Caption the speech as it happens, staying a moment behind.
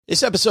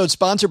This episode is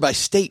sponsored by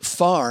State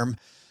Farm.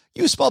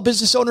 You a small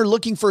business owner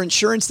looking for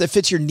insurance that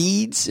fits your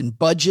needs and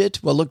budget?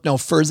 Well, look no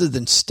further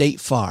than State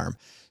Farm.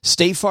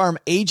 State Farm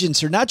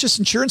agents are not just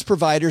insurance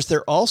providers,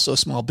 they're also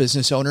small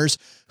business owners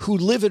who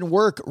live and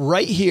work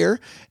right here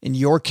in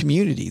your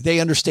community. They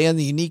understand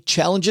the unique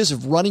challenges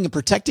of running and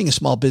protecting a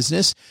small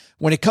business.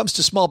 When it comes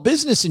to small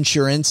business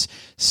insurance,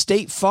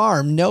 State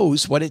Farm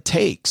knows what it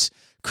takes.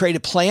 Create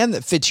a plan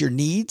that fits your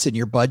needs and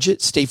your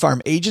budget. State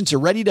Farm agents are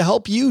ready to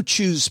help you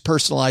choose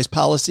personalized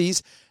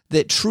policies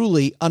that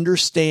truly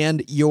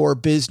understand your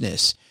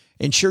business.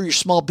 Insure your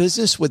small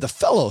business with a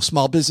fellow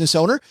small business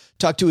owner.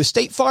 Talk to a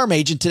State Farm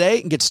agent today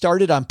and get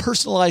started on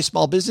personalized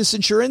small business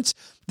insurance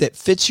that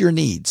fits your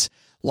needs.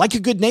 Like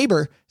a good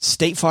neighbor,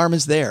 State Farm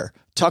is there.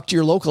 Talk to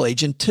your local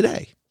agent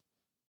today.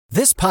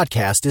 This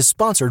podcast is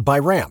sponsored by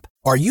Ramp.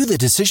 Are you the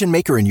decision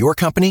maker in your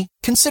company?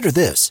 Consider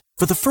this.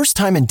 For the first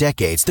time in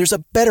decades, there's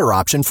a better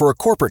option for a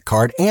corporate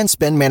card and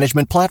spend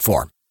management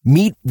platform.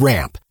 Meet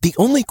Ramp, the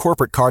only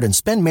corporate card and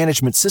spend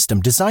management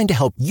system designed to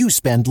help you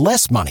spend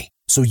less money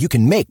so you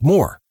can make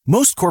more.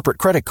 Most corporate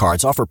credit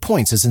cards offer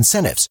points as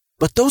incentives,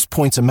 but those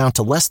points amount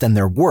to less than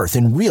their worth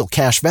in real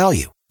cash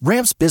value.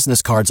 Ramp's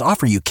business cards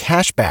offer you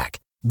cash back,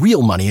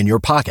 real money in your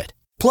pocket.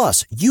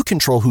 Plus, you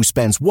control who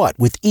spends what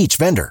with each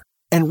vendor.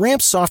 And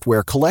Ramp's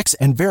software collects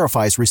and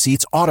verifies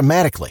receipts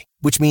automatically,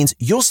 which means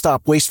you'll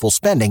stop wasteful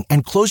spending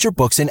and close your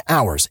books in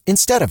hours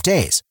instead of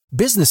days.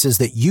 Businesses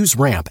that use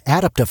Ramp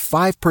add up to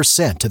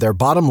 5% to their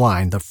bottom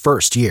line the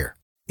first year.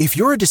 If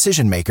you're a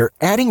decision maker,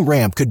 adding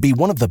Ramp could be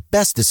one of the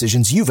best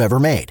decisions you've ever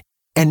made.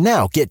 And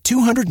now get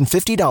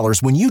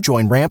 $250 when you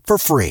join Ramp for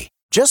free.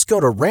 Just go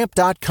to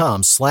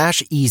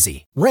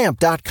ramp.com/easy.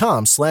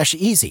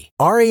 Ramp.com/easy.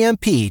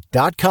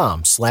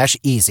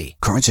 RAMP.com/easy.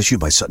 Cards issued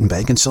by Sutton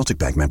Bank and Celtic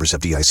Bank, members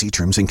FDIC.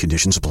 Terms and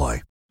conditions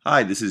apply.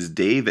 Hi, this is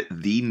Dave at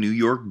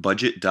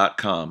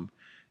thenewyorkbudget.com.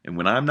 And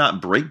when I'm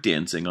not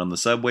breakdancing on the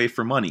subway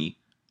for money,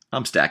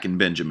 I'm stacking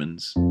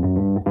Benjamins.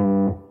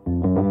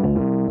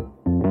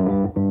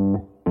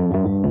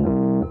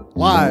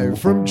 Live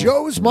from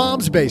Joe's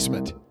mom's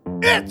basement,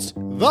 it's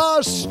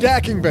the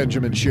Stacking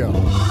Benjamin Show.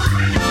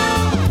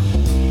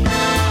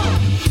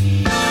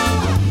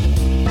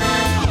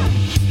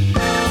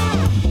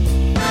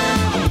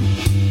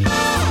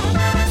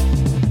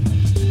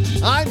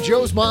 I'm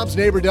Joe's mom's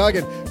neighbor, Doug,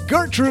 and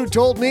Gertrude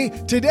told me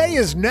today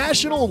is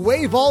National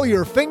Wave All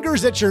Your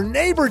Fingers at Your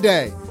Neighbor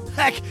Day.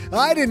 Heck,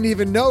 I didn't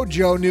even know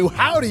Joe knew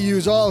how to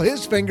use all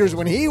his fingers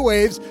when he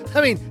waves.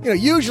 I mean,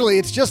 usually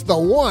it's just the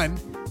one.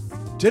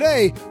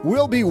 Today,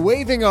 we'll be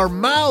waving our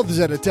mouths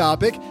at a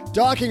topic,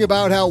 talking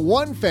about how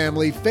one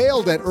family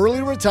failed at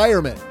early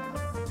retirement.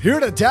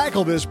 Here to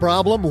tackle this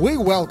problem, we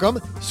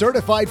welcome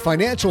certified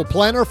financial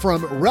planner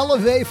from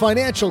Releve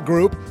Financial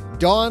Group,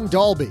 Dawn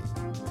Dalby.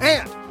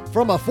 And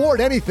from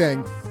Afford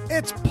Anything,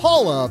 it's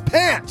Paula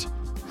Pant.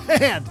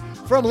 And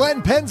from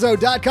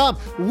lenpenzo.com,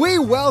 we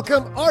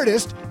welcome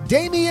artist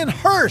Damian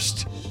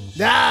Hurst.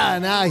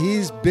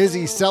 He's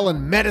busy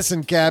selling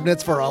medicine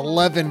cabinets for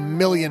 $11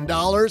 million.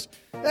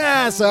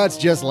 So it's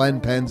just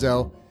Len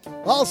Penzo.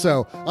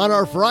 Also, on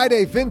our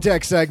Friday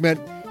FinTech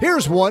segment,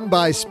 here's one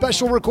by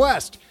special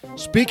request.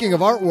 Speaking of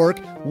artwork,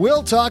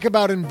 we'll talk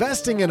about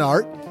investing in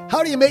art.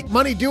 How do you make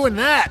money doing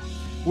that?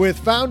 With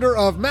founder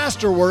of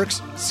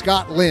Masterworks,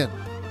 Scott Lynn.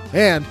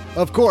 And,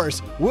 of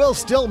course, we'll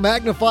still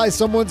magnify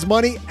someone's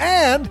money,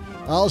 and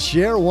I'll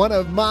share one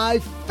of my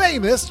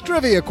famous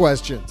trivia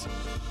questions.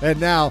 And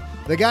now,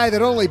 the guy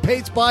that only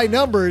paints by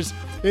numbers,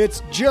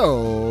 it's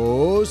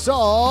Joe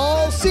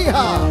Saul-Sehy.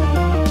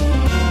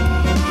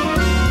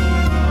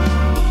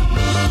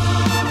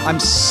 I'm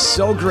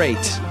so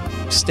great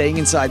staying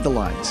inside the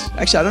lines.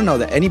 Actually, I don't know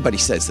that anybody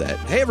says that.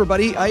 Hey,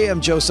 everybody, I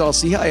am Joe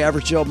Saul-Sehy,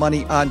 Average Joe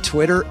Money on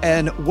Twitter,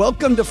 and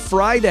welcome to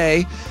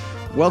Friday.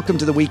 Welcome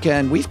to the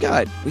weekend. We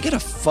got a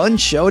fun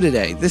show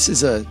today. This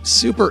is a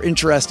super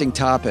interesting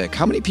topic.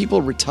 How many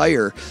people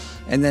retire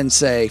and then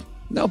say,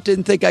 nope,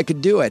 didn't think I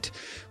could do it?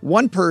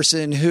 One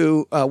person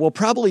who will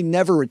probably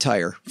never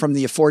retire from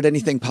the Afford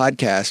Anything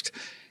podcast,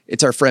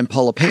 it's our friend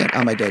Paula Pant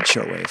on my dead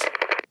shortwave.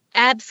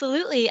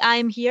 Absolutely.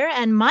 I'm here,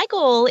 and my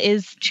goal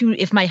is to,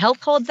 if my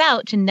health holds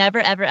out, to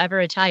never, ever, ever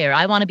retire.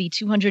 I want to be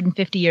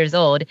 250 years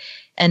old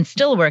and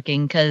still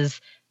working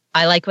because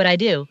I like what I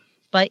do.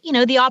 But,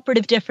 the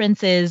operative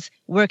difference is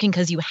working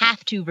because you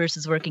have to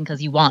versus working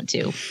because you want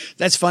to.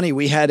 That's funny.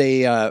 We had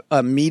a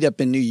meetup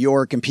in New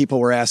York and people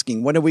were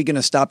asking, when are we going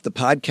to stop the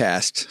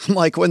podcast? I'm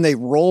like, when they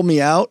roll me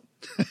out?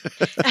 Well,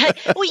 I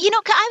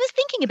was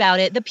thinking about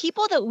it. The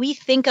people that we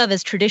think of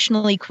as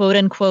traditionally, quote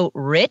unquote,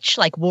 rich,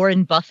 like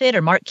Warren Buffett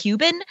or Mark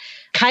Cuban,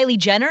 Kylie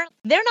Jenner,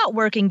 they're not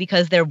working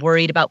because they're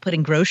worried about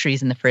putting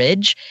groceries in the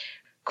fridge.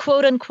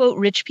 Quote unquote,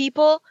 rich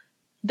people,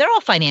 they're all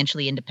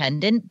financially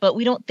independent, but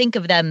we don't think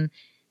of them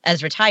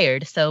as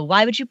retired. So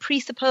why would you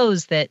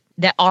presuppose that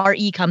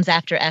RE comes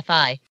after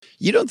FI?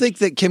 You don't think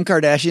that Kim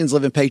Kardashian's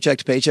living paycheck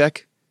to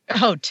paycheck?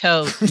 Oh,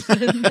 totes.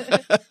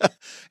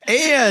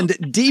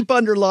 And deep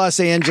under Los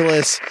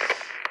Angeles,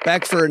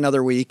 back for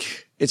another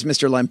week, it's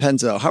Mr. Len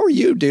Penzo. How are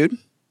you, dude?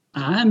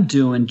 I'm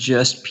doing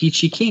just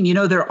peachy keen. You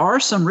know, there are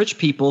some rich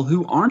people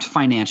who aren't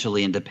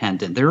financially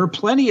independent. There are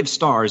plenty of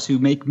stars who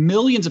make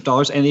millions of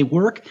dollars and they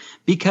work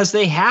because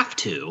they have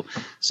to.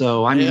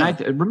 So, I mean, I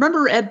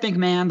remember Ed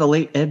McMahon, the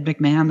late Ed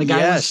McMahon, the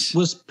guy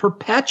was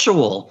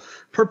perpetually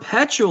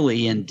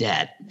in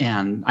debt.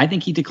 And I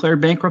think he declared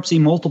bankruptcy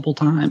multiple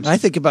times. I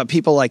think about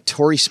people like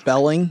Tori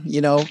Spelling, you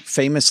know,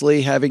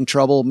 famously having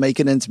trouble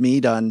making ends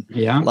meet on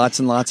lots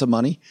and lots of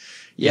money.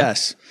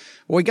 Yes.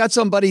 Well, we got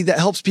somebody that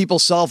helps people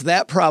solve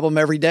that problem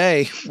every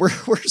day.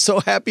 We're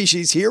so happy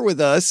she's here with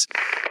us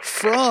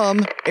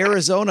from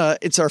Arizona.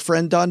 It's our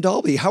friend Dawn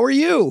Dalby. How are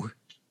you?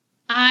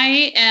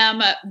 I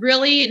am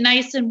really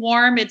nice and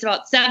warm. It's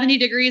about 70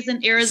 degrees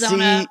in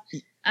Arizona.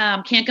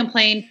 Can't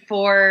complain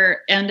for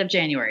end of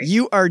January.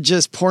 You are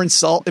just pouring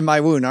salt in my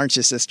wound, aren't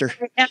you, sister?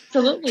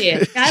 Absolutely.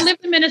 I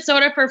lived in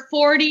Minnesota for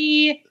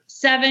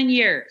 47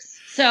 years.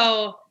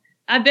 So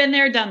I've been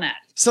there, done that.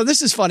 So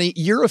this is funny.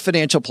 You're a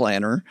financial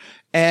planner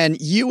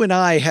and you and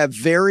I have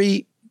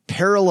very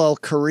parallel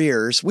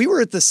careers. We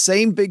were at the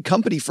same big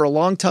company for a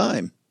long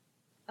time.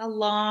 A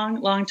long,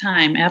 long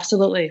time.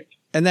 Absolutely.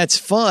 And that's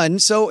fun.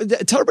 So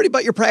tell everybody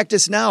about your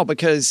practice now,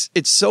 because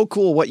it's so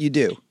cool what you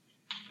do.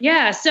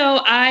 Yeah. So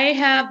I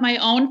have my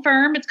own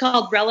firm. It's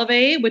called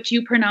Releve, which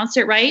you pronounced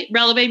it right.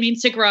 Releve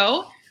means to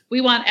grow.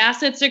 We want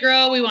assets to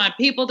grow. We want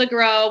people to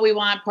grow. We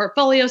want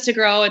portfolios to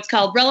grow. It's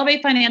called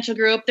Releve Financial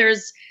Group.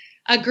 There's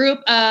a group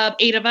of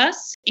 8 of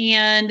us,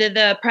 and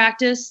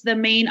the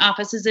main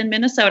office is in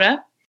Minnesota.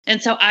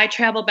 And so I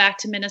travel back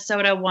to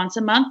Minnesota once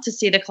a month to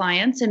see the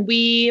clients, and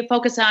we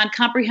focus on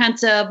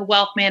comprehensive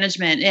wealth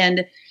management.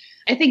 And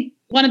I think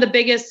one of the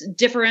biggest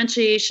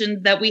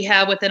differentiations that we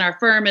have within our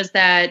firm is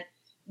that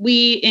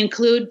we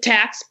include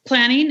tax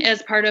planning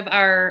as part of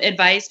our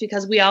advice,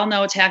 because we all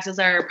know taxes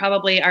are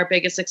probably our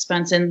biggest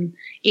expense in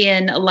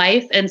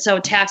life. And so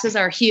taxes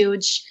are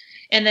huge.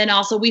 And then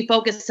also we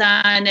focus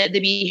on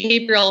the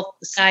behavioral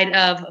side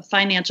of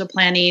financial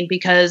planning,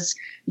 because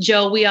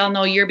Joe, we all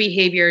know your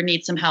behavior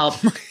needs some help.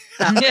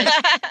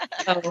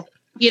 So,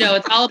 you know,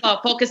 it's all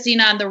about focusing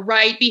on the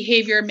right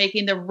behavior,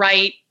 making the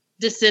right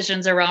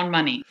decisions around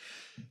money.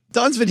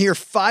 Dawn's been here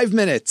 5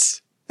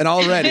 minutes and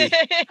already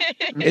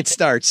it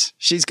starts.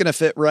 She's going to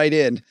fit right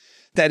in.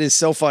 That is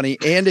so funny.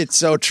 And it's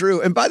so true.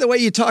 And by the way,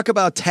 you talk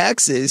about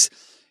taxes.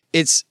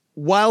 It's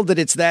wild that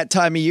it's that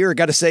time of year.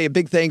 Got to say a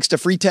big thanks to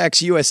Free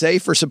Tax USA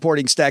for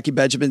supporting Stacking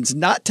Benjamins.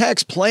 Not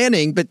tax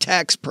planning, but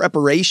tax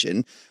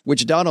preparation,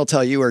 which Dawn will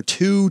tell you are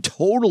 2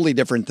 totally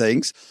different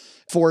things.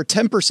 For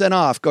 10%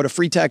 off, go to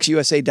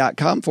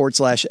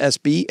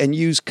freetaxusa.com/SB and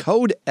use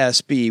code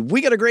SB.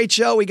 We got a great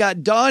show. We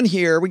got Dawn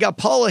here. We got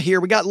Paula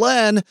here. We got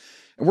Len.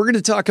 And we're going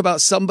to talk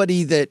about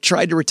somebody that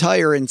tried to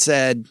retire and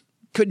said,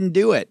 couldn't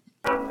do it.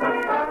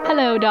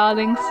 Hello,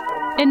 darlings.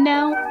 And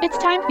now it's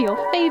time for your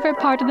favorite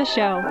part of the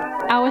show,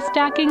 our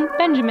Stacking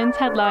Benjamins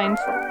headlines.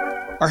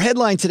 Our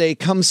headline today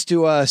comes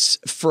to us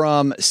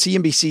from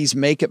CNBC's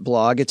Make It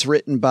blog. It's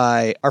written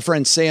by our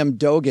friend Sam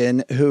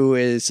Dogan, who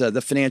is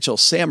the Financial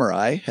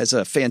Samurai, has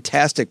a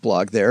fantastic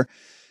blog there.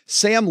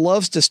 Sam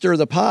loves to stir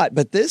the pot,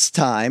 but this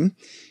time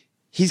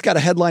he's got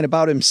a headline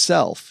about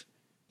himself.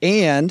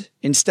 And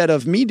instead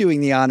of me doing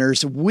the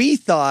honors, we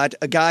thought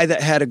a guy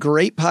that had a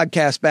great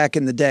podcast back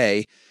in the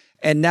day,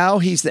 and now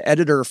he's the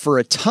editor for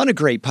a ton of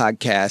great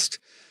podcasts,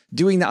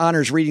 doing the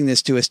honors reading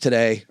this to us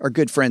today, our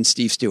good friend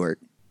Steve Stewart.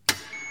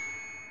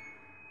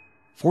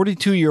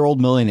 42-year-old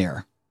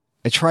millionaire.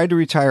 I tried to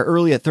retire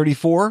early at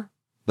 34,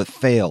 but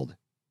failed.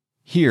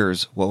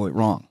 Here's what went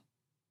wrong.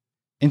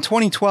 In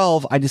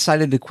 2012, I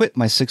decided to quit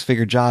my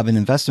 6-figure job in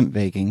investment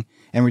banking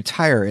and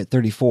retire at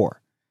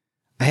 34.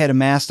 I had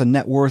amassed a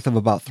net worth of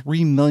about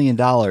 $3 million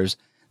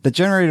that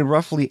generated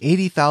roughly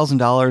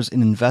 $80,000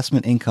 in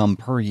investment income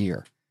per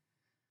year.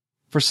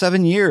 For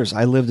 7 years,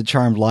 I lived a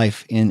charmed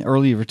life in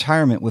early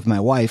retirement with my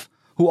wife,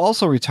 who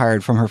also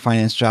retired from her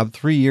finance job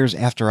 3 years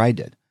after I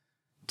did.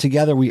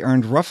 Together, we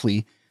earned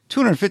roughly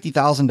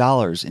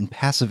 $250,000 in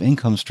passive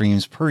income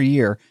streams per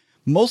year,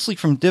 mostly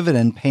from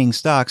dividend-paying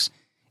stocks,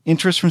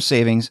 interest from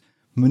savings,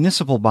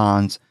 municipal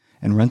bonds,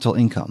 and rental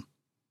income.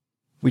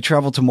 We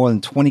traveled to more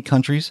than 20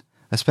 countries.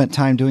 I spent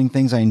time doing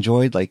things I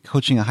enjoyed, like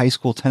coaching a high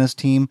school tennis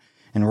team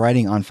and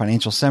writing on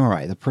Financial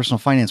Samurai, the personal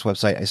finance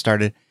website I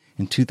started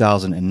in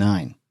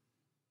 2009.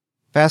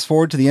 Fast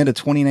forward to the end of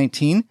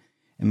 2019,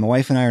 and my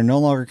wife and I are no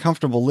longer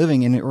comfortable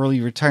living in an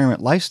early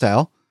retirement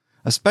lifestyle,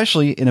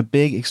 especially in a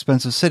big,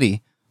 expensive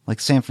city like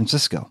San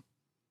Francisco.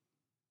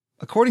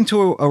 According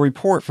to a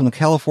report from the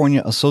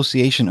California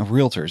Association of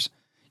Realtors,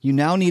 you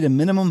now need a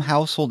minimum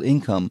household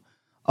income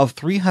of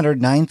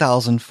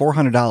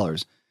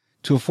 $309,400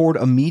 to afford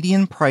a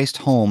median-priced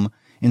home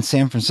in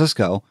San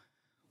Francisco,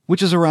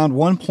 which is around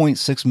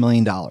 $1.6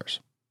 million.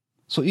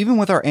 So even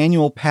with our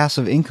annual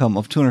passive income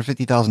of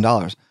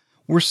 $250,000,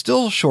 we're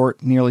still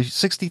short nearly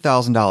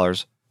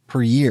 $60,000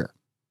 per year.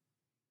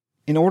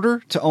 In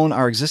order to own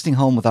our existing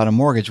home without a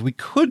mortgage, we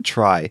could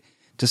try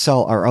to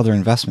sell our other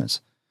investments,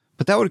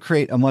 but that would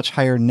create a much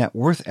higher net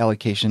worth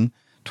allocation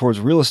towards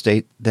real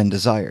estate than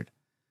desired.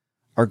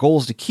 Our goal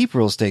is to keep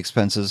real estate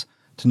expenses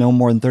to no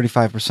more than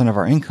 35% of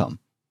our income.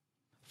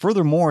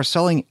 Furthermore,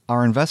 selling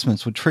our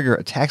investments would trigger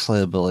a tax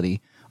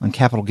liability on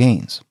capital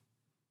gains.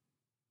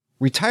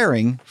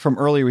 Retiring from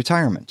early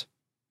retirement.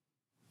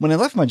 When I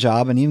left my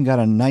job and even got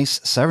a nice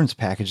severance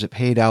package that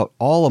paid out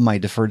all of my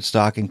deferred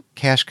stock and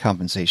cash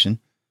compensation,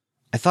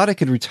 I thought I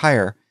could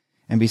retire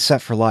and be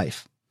set for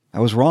life. I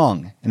was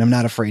wrong, and I'm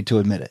not afraid to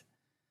admit it.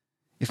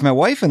 If my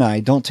wife and I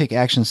don't take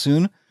action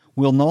soon,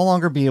 we'll no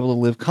longer be able to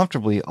live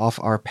comfortably off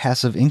our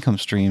passive income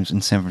streams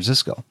in San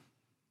Francisco.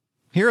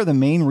 Here are the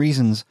main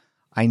reasons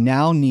I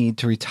now need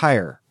to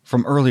retire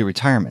from early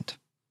retirement.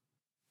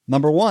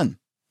 Number 1,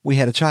 we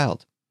had a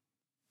child.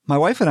 My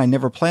wife and I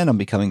never planned on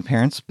becoming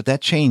parents, but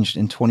that changed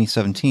in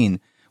 2017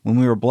 when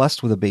we were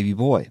blessed with a baby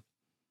boy.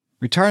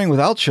 Retiring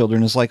without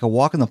children is like a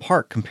walk in the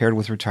park compared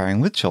with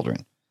retiring with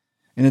children.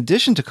 In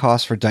addition to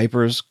costs for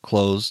diapers,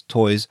 clothes,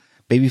 toys,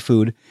 baby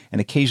food, and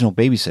occasional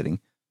babysitting,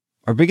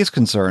 our biggest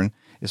concern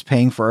is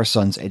paying for our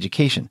son's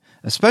education,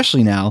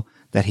 especially now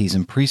that he's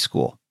in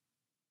preschool.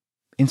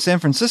 In San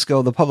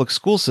Francisco, the public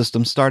school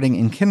system starting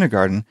in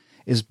kindergarten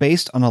is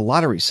based on a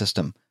lottery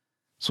system,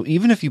 so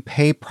even if you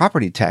pay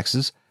property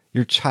taxes,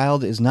 your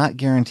child is not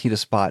guaranteed a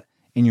spot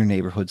in your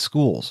neighborhood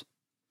schools.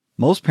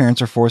 Most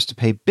parents are forced to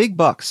pay big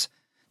bucks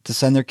to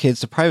send their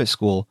kids to private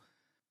school,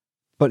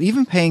 but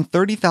even paying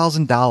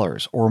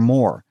 $30,000 or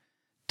more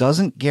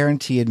doesn't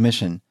guarantee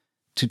admission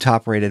to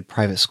top-rated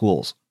private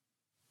schools.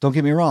 Don't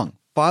get me wrong,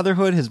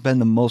 fatherhood has been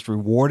the most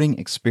rewarding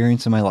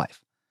experience in my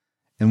life,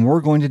 and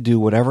we're going to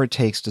do whatever it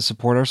takes to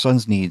support our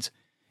son's needs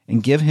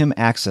and give him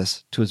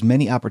access to as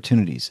many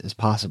opportunities as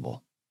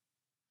possible.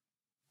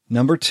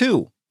 Number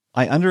 2,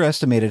 I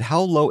underestimated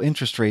how low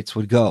interest rates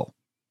would go.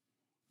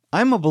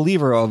 I'm a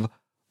believer of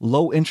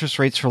low interest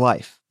rates for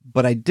life,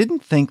 but I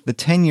didn't think the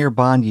 10-year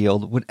bond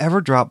yield would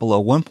ever drop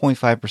below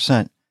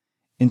 1.5%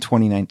 in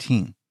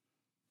 2019.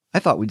 I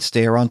thought we'd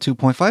stay around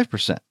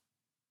 2.5%.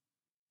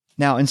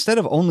 Now, instead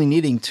of only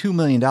needing $2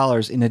 million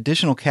in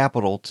additional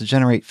capital to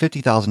generate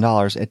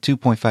 $50,000 at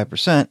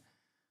 2.5%,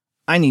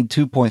 I need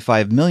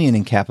 $2.5 million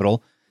in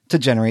capital to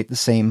generate the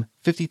same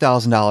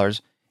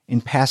 $50,000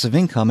 in passive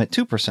income at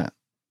 2%.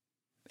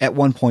 At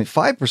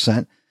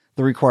 1.5%,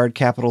 the required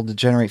capital to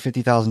generate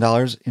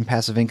 $50,000 in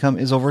passive income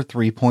is over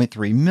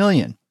 $3.3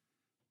 million.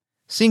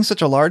 Seeing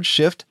such a large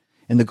shift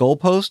in the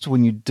goalpost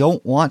when you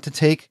don't want to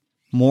take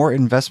more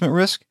investment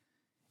risk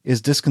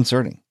is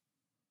disconcerting.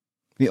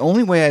 The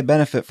only way I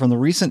benefit from the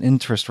recent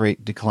interest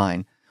rate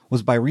decline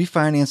was by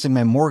refinancing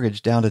my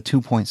mortgage down to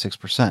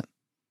 2.6%.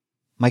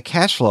 My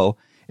cash flow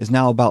is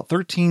now about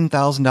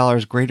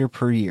 $13,000 greater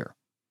per year.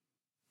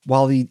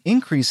 While the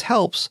increase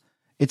helps,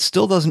 it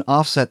still doesn't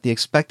offset the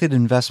expected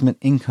investment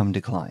income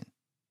decline.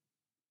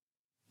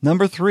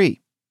 Number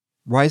 3,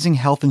 rising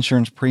health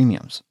insurance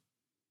premiums.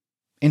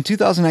 In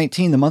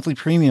 2019, the monthly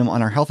premium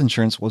on our health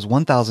insurance was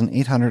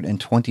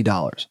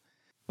 $1,820.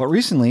 But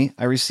recently,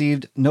 I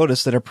received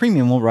notice that our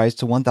premium will rise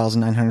to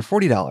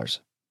 $1,940.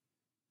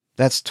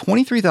 That's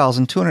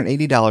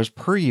 $23,280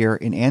 per year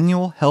in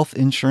annual health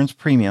insurance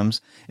premiums,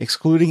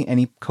 excluding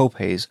any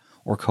copays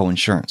or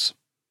coinsurance.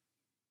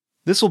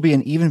 This will be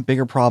an even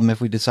bigger problem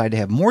if we decide to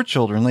have more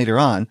children later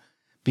on,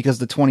 because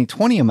the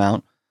 2020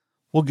 amount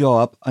will go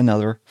up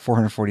another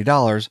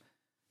 $440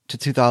 to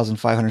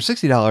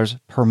 $2,560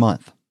 per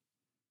month.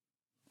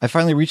 I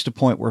finally reached a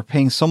point where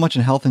paying so much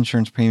in health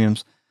insurance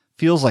premiums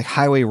feels like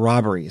highway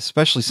robbery,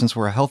 especially since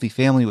we're a healthy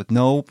family with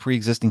no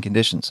pre-existing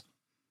conditions.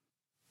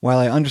 While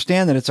I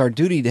understand that it's our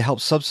duty to help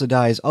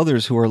subsidize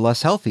others who are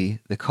less healthy,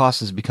 the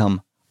cost has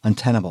become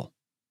untenable.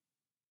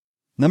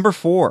 Number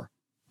 4,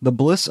 the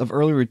bliss of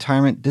early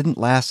retirement didn't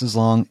last as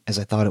long as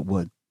I thought it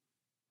would.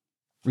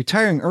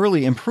 Retiring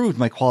early improved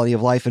my quality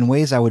of life in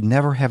ways I would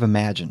never have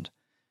imagined.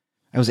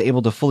 I was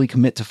able to fully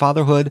commit to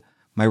fatherhood,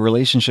 my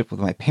relationship with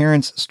my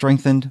parents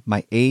strengthened,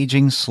 my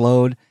aging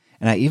slowed,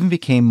 and I even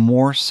became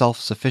more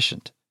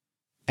self-sufficient.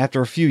 After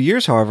a few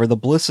years, however, the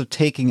bliss of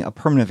taking a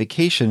permanent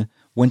vacation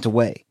went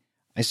away.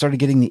 I started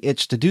getting the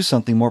itch to do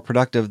something more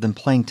productive than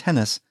playing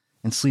tennis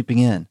and sleeping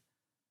in.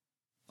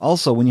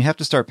 Also, when you have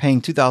to start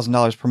paying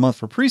 $2,000 per month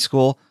for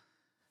preschool,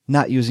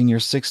 not using your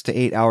 6 to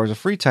 8 hours of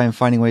free time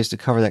finding ways to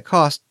cover that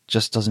cost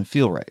just doesn't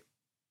feel right.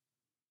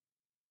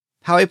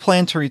 How I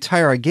plan to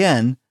retire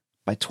again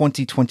by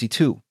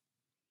 2022.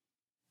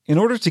 In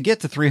order to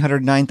get to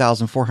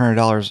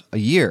 $309,400 a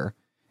year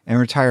and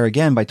retire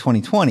again by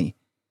 2020,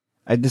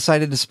 I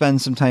decided to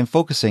spend some time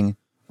focusing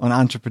on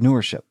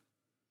entrepreneurship.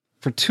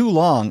 For too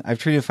long, I've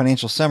treated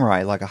Financial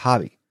Samurai like a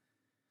hobby.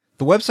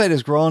 The website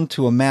has grown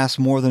to amass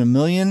more than 1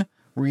 million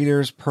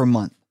readers per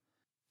month.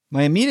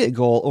 My immediate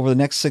goal over the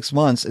next 6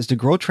 months is to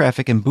grow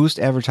traffic and boost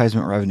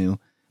advertisement revenue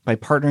by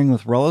partnering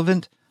with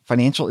relevant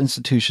financial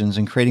institutions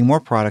and creating more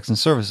products and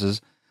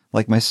services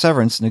like my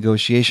severance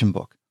negotiation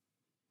book.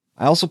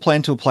 I also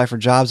plan to apply for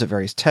jobs at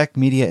various tech,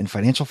 media, and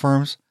financial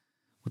firms.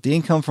 With the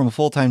income from a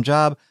full-time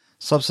job,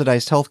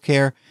 subsidized health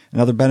care, and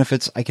other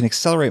benefits, I can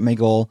accelerate my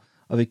goal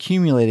of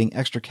accumulating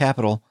extra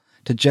capital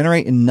to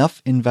generate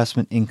enough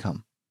investment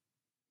income.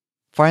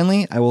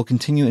 Finally, I will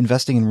continue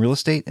investing in real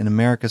estate in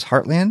America's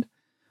heartland,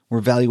 where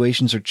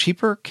valuations are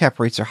cheaper, cap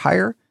rates are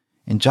higher,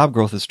 and job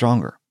growth is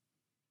stronger.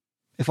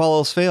 If all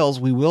else fails,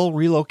 we will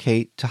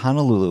relocate to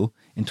Honolulu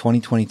in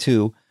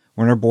 2022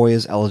 when our boy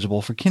is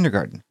eligible for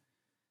kindergarten.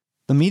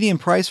 The median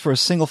price for a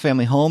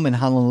single-family home in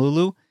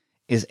Honolulu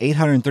is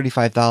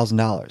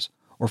 $835,000,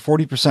 or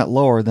 40%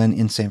 lower than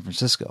in San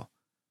Francisco.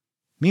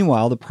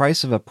 Meanwhile, the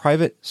price of a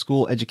private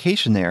school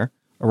education there,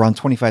 around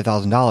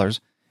 $25,000,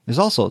 is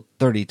also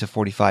 30 to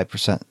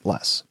 45%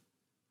 less.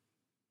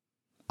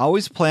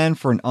 Always plan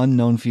for an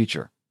unknown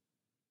future.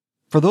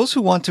 For those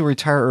who want to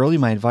retire early,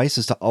 my advice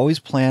is to always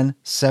plan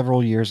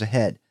several years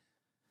ahead.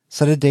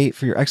 Set a date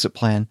for your exit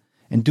plan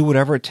and do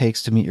whatever it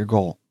takes to meet your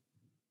goal.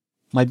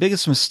 My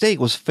biggest mistake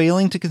was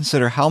failing to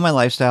consider how my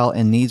lifestyle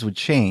and needs would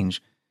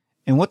change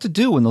and what to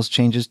do when those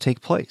changes take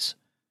place.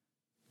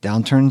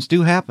 Downturns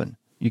do happen.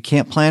 You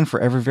can't plan for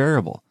every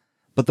variable,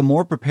 but the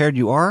more prepared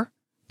you are,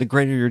 the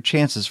greater your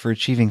chances for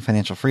achieving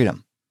financial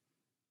freedom.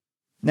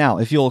 Now,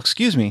 if you'll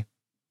excuse me,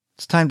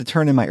 it's time to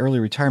turn in my early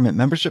retirement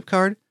membership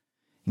card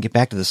and get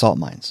back to the salt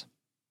mines.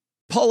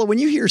 Paula, when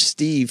you hear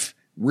Steve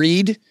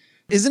read,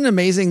 isn't it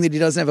amazing that he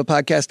doesn't have a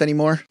podcast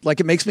anymore?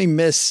 Like, it makes me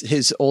miss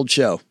his old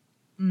show.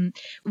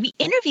 We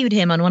interviewed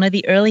him on one of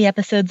the early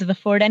episodes of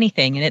Afford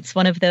Anything, and it's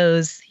one of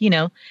those,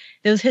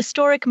 those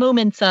historic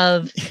moments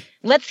of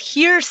let's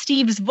hear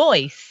Steve's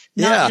voice,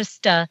 not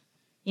just,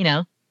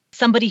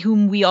 somebody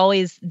whom we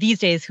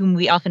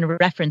often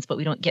reference, but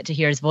we don't get to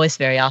hear his voice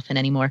very often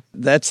anymore.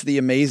 That's the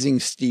amazing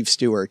Steve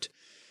Stewart.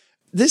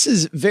 This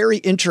is very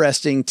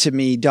interesting to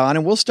me, Dawn,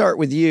 and we'll start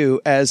with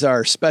you as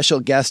our special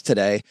guest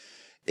today.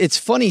 It's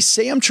funny,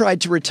 Sam tried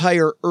to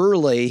retire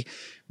early,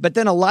 but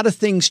then a lot of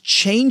things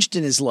changed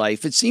in his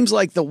life. It seems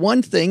like the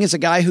one thing, as a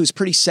guy who's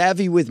pretty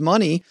savvy with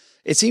money,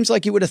 it seems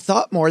like he would have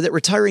thought more that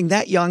retiring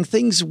that young,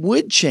 things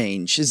would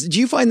change. Do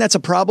you find that's a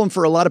problem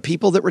for a lot of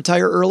people that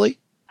retire early?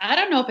 I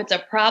don't know if it's a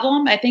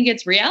problem. I think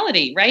it's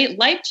reality, right?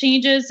 Life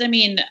changes. I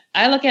mean,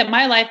 I look at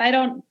my life.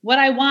 What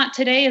I want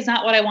today is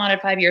not what I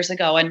wanted 5 years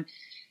ago. And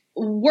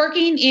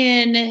working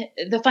in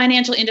the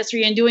financial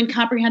industry and doing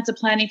comprehensive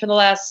planning for the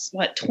last,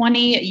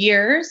 20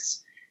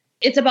 years,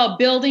 it's about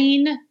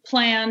building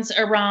plans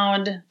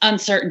around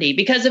uncertainty.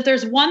 Because if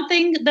there's one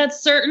thing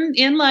that's certain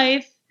in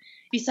life,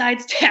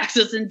 besides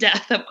taxes and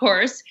death, of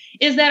course,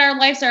 is that our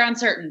lives are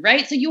uncertain,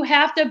 right? So you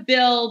have to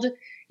build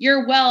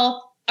your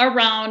wealth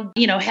around,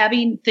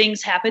 having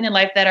things happen in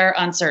life that are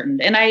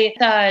uncertain. And I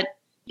thought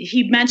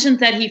he mentioned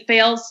that he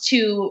fails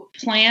to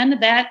plan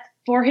that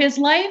for his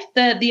life,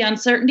 the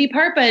uncertainty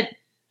part. But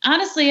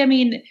honestly, I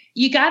mean,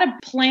 you got to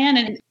plan.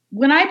 And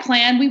when I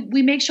plan,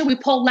 we make sure we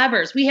pull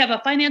levers. We have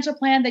a financial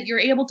plan that you're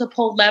able to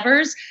pull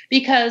levers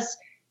because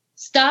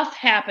stuff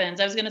happens.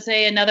 I was going to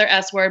say another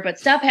S word, but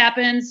stuff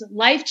happens.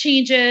 Life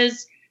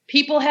changes.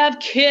 People have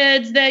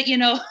kids that,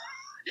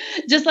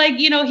 just like,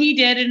 he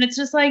did. And it's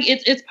just like,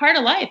 it's part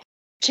of life.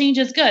 Change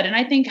is good. And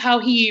I think how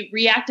he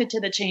reacted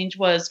to the change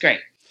was great.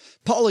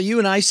 Paula, you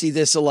and I see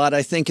this a lot,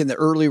 I think, in the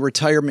early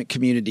retirement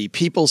community.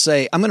 People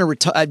say, I'm going to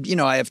retire,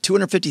 I have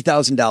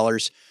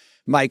 $250,000.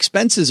 My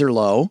expenses are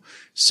low,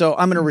 so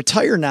I'm going to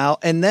retire now.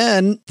 And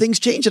then things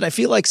change. And I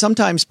feel like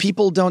sometimes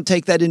people don't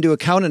take that into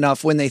account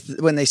enough when they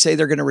say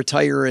they're going to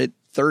retire at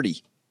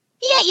 30.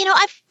 Yeah,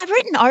 I've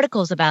written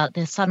articles about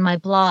this on my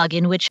blog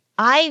in which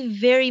I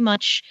very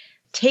much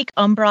take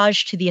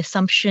umbrage to the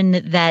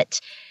assumption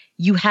that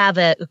you have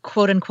a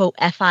quote unquote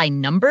FI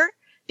number,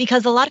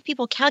 because a lot of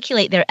people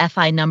calculate their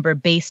FI number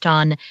based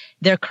on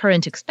their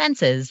current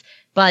expenses.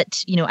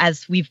 But,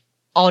 as we've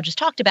all just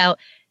talked about,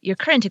 your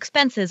current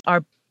expenses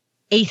are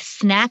a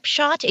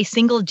snapshot, a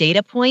single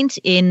data point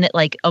in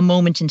like a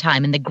moment in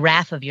time in the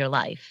graph of your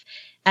life.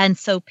 And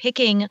so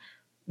picking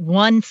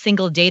one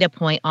single data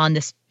point on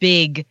this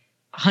big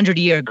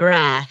 100-year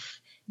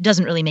graph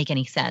doesn't really make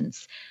any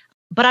sense.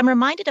 But I'm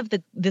reminded of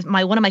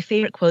one of my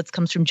favorite quotes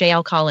comes from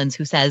J.L. Collins,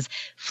 who says,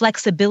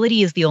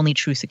 flexibility is the only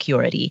true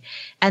security.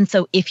 And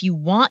so if you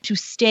want to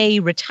stay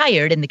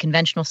retired in the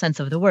conventional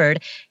sense of the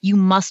word, you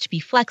must be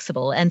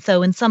flexible. And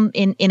so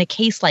in a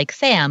case like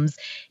Sam's,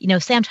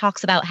 Sam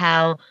talks about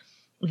how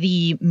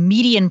the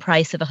median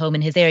price of a home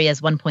in his area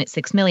is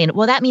 $1.6 million.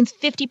 Well, that means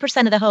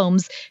 50% of the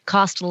homes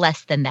cost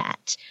less than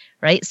that,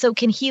 right? So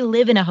can he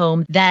live in a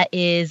home that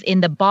is in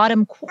the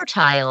bottom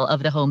quartile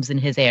of the homes in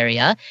his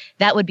area?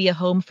 That would be a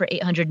home for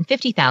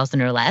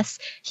 $850,000 or less.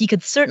 He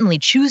could certainly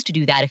choose to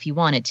do that if he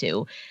wanted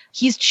to.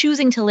 He's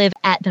choosing to live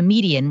at the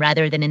median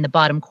rather than in the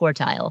bottom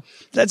quartile.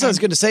 That's what I was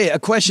going to say. A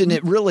question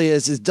it really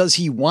is does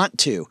he want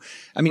to?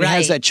 I mean, He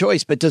has that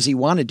choice, but does he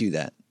want to do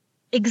that?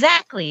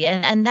 Exactly.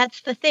 And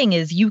that's the thing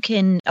is you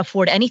can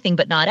afford anything,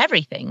 but not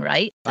everything,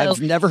 right? So I've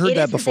never heard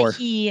that before.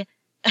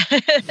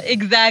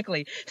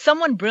 Exactly.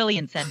 Someone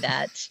brilliant said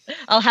that.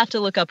 I'll have to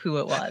look up who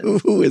it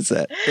was. Who is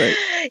that? Right.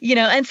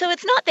 And so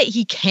it's not that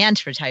he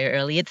can't retire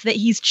early. It's that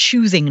he's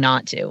choosing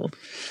not to.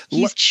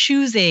 He's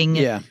choosing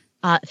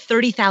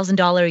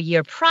 $30,000 a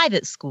year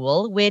private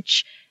school,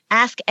 which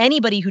ask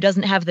anybody who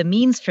doesn't have the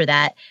means for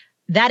that.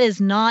 That is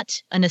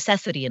not a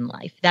necessity in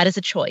life. That is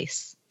a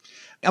choice.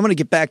 I'm going to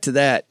get back to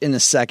that in a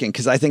second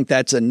because I think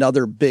that's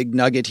another big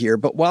nugget here.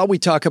 But while we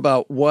talk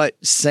about what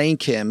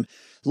sank him,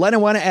 Len, I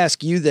want to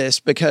ask you this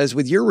because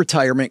with your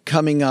retirement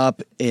coming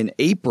up in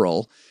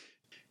April,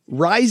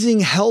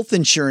 rising health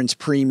insurance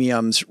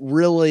premiums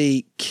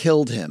really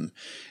killed him.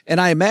 And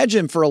I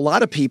imagine for a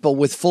lot of people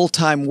with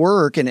full-time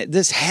work, and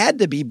this had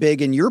to be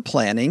big in your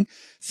planning,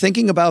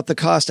 thinking about the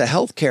cost of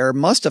healthcare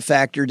must have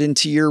factored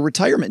into your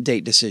retirement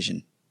date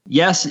decision.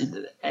 Yes,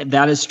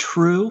 that is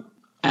true.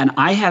 And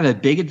I have a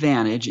big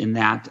advantage in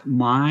that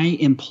my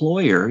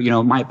employer,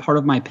 my part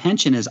of my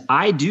pension is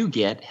I do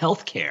get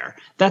health care.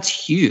 That's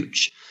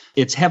huge.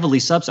 It's heavily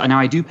subsidized. Now,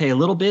 I do pay a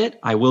little bit.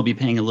 I will be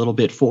paying a little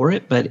bit for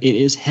it, but it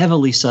is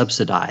heavily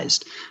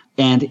subsidized.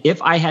 And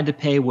if I had to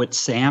pay what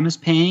Sam is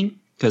paying,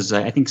 because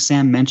I think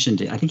Sam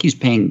mentioned it, I think he's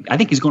going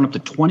up to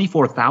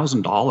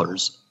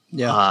 $24,000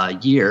 a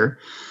year.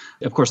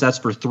 Of course, that's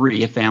for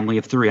a family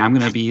of three.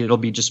 It'll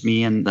be just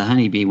me and the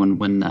honeybee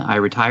when I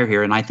retire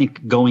here. And I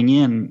think going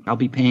in, I'll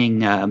be paying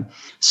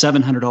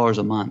 $700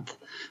 a month.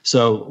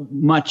 So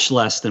much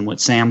less than what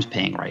Sam's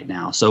paying right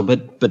now. So,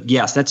 but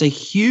yes, that's a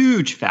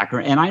huge factor.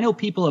 And I know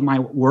people at my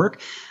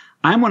work,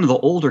 I'm one of the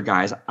older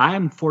guys.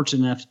 I'm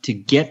fortunate enough to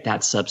get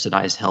that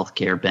subsidized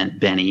healthcare,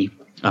 Benny,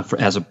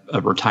 as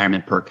a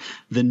retirement perk.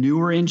 The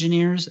newer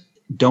engineers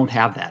don't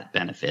have that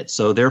benefit.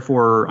 So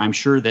therefore, I'm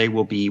sure they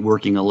will be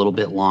working a little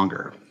bit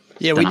longer.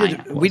 Yeah,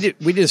 we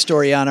did a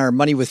story on our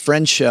Money with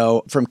Friends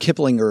show from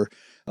Kiplinger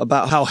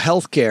about how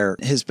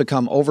healthcare has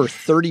become over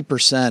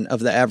 30%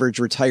 of the average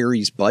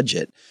retiree's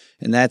budget.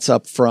 And that's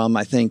up from,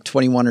 I think,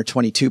 21 or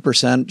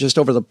 22% just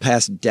over the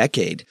past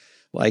decade.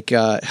 Like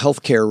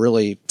healthcare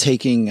really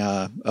taking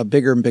a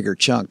bigger and bigger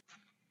chunk.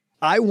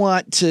 I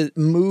want to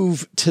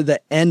move to the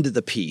end of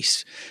the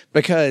piece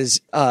because,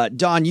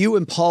 Don, you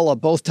and Paula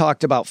both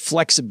talked about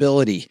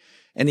flexibility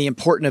and the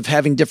importance of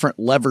having different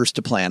levers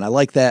to plan. I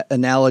like that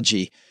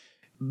analogy.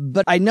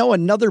 But I know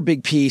another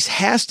big piece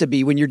has to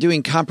be when you're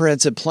doing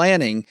comprehensive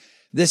planning,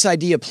 this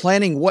idea of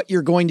planning what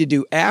you're going to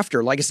do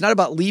after. Like, it's not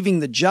about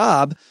leaving the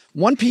job.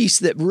 One piece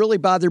that really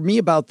bothered me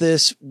about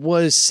this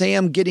was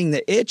Sam getting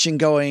the itch and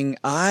going,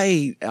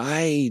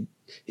 didn't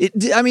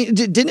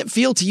it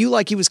feel to you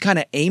like he was kind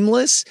of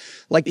aimless?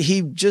 Like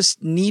he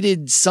just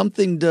needed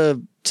something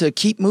to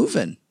keep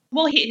moving?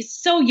 Well, he's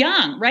so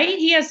young, right?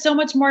 He has so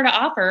much more to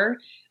offer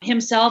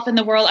himself in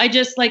the world. I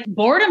just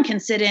boredom can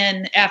sit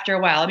in after a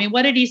while. I mean,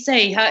 what did he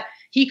say?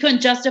 He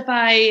couldn't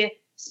justify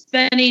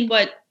spending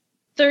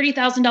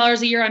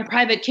 $30,000 a year on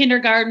private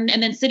kindergarten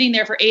and then sitting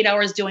there for 8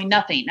 hours doing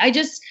nothing.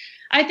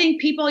 I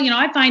think people,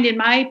 I find in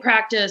my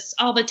practice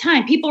all the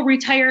time, people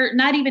retire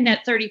not even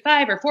at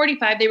 35 or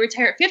 45, they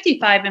retire at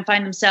 55 and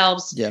find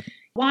themselves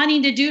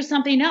wanting to do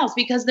something else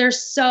because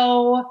there's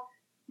so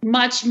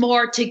much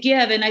more to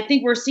give. And I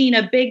think we're seeing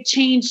a big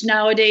change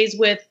nowadays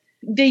with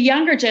the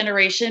younger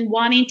generation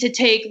wanting to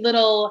take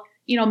little,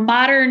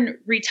 modern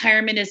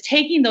retirement is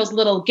taking those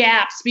little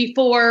gaps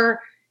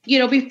before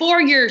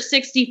you're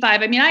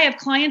 65. I mean, I have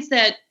clients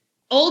that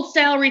old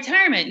style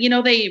retirement,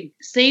 they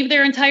save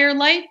their entire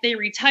life. They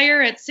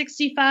retire at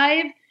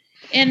 65.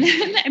 And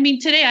I mean,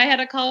 today I had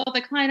a call with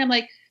a client. I'm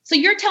like, so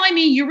you're telling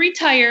me you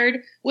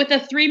retired with a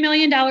 $3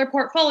 million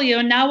portfolio.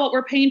 And now what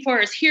we're paying for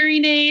is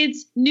hearing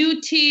aids,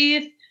 new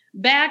teeth,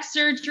 back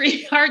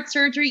surgery, heart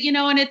surgery,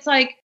 and it's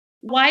like,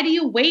 why do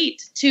you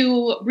wait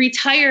to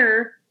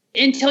retire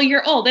until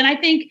you're old? And I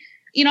think,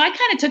 I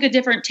kind of took a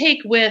different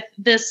take with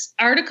this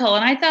article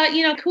and I thought,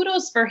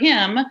 kudos for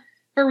him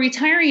for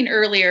retiring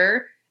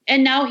earlier.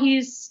 And now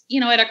he's,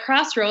 at a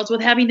crossroads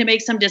with having to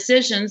make some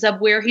decisions of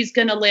where he's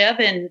going to live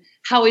and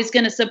how he's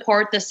going to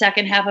support the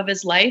second half of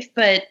his life.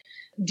 But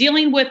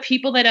dealing with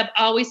people that have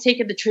always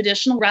taken the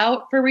traditional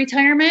route for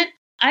retirement,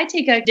 I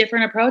take a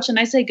different approach and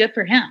I say good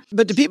for him.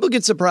 But do people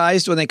get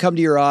surprised when they come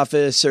to your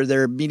office or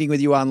they're meeting with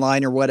you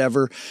online or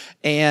whatever,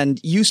 and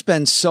you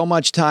spend so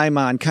much time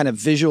on kind of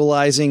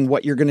visualizing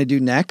what you're going to do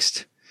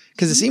next?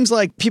 Because it seems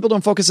like people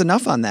don't focus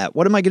enough on that.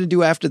 What am I going to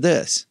do after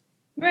this?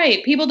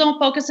 Right. People don't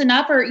focus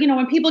enough or,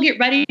 when people get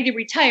ready to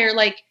retire,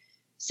 like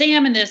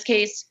Sam in this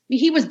case,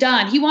 he was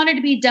done. He wanted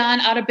to be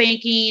done out of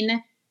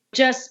banking,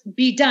 just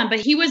be done. But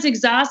he was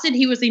exhausted.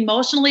 He was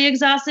emotionally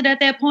exhausted at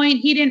that point.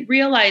 He didn't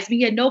realize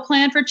he had no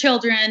plan for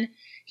children.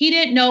 He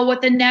didn't know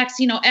what the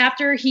next,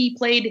 after he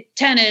played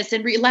tennis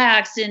and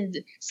relaxed and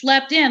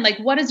slept in,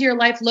 what does your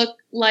life look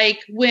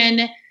like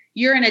when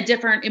you're in a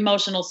different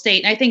emotional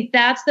state? And I think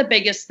that's the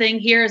biggest thing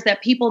here is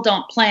that people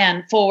don't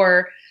plan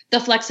for the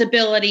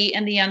flexibility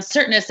and the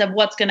uncertainness of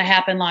what's going to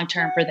happen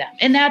long-term for them.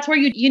 And that's where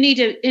you need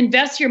to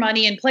invest your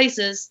money in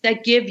places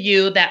that give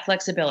you that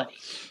flexibility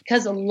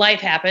because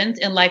life happens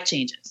and life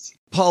changes.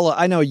 Paula,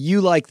 I know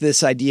you like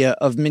this idea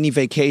of mini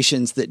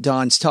vacations that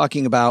Dawn's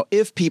talking about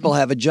if people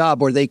have a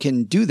job where they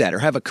can do that or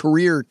have a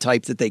career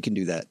type that they can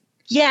do that.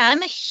 Yeah,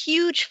 I'm a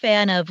huge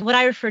fan of what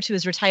I refer to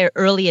as retire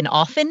early and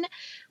often,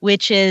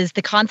 which is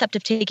the concept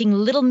of taking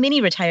little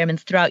mini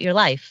retirements throughout your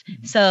life.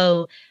 Mm-hmm.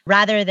 So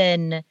rather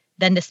than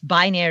than this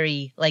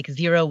binary, like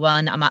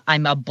 0-1.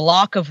 I'm a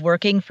block of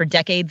working for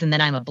decades and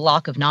then I'm a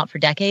block of not for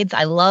decades.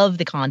 I love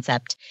the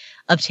concept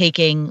of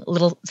taking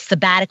little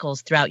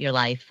sabbaticals throughout your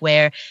life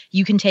where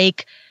you can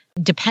take,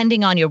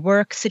 depending on your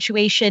work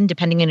situation,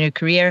 depending on your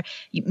career,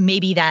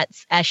 maybe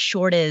that's as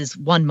short as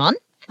 1 month.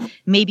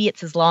 Maybe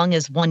it's as long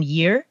as 1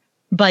 year.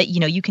 But,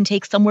 you can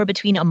take somewhere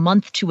between a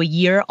month to a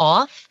year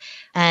off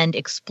and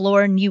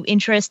explore new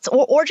interests.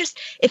 Or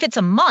just if it's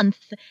a month,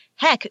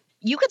 heck,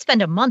 you could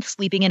spend a month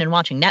sleeping in and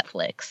watching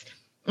Netflix.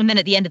 And then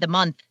at the end of the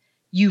month,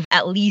 you've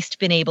at least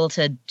been able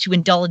to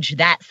indulge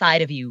that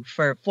side of you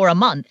for a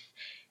month.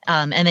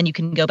 And then you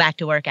can go back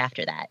to work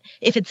after that.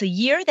 If it's a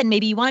year, then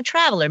maybe you want to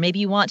travel, or maybe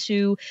you want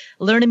to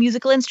learn a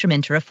musical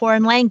instrument or a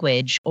foreign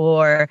language,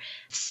 or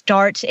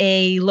start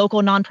a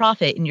local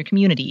nonprofit in your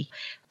community.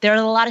 There are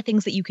a lot of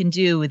things that you can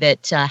do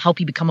that help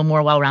you become a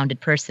more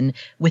well-rounded person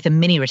with a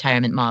mini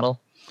retirement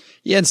model.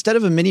 Yeah, instead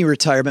of a mini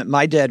retirement,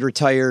 my dad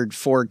retired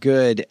for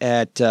good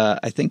at,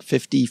 I think,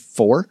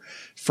 54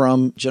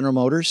 from General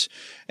Motors.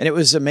 And it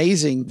was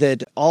amazing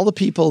that all the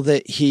people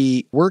that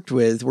he worked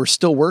with were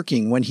still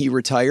working when he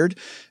retired.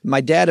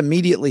 My dad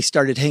immediately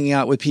started hanging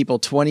out with people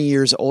 20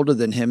 years older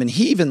than him. And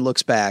he even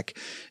looks back,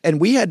 and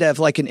we had to have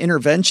like an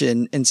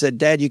intervention and said,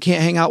 Dad, you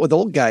can't hang out with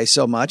old guys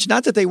so much.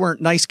 Not that they weren't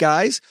nice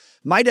guys.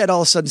 My dad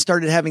all of a sudden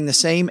started having the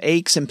same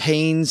aches and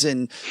pains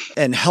and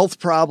health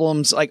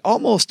problems, like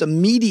almost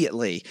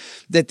immediately,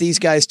 that these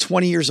guys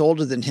 20 years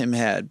older than him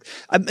had.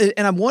 And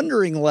I'm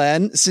wondering,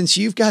 Len, since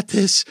you've got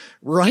this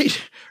right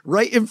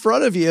in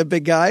front of you,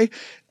 big guy,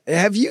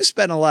 have you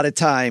spent a lot of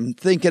time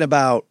thinking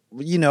about,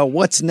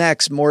 what's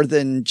next more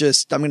than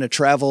just, I'm going to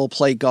travel,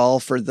 play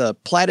golf, or the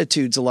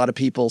platitudes a lot of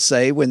people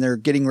say when they're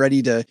getting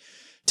ready to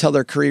tell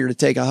their career to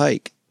take a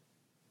hike?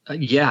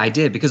 Yeah, I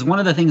did. Because one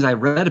of the things I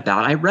read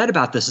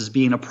about this as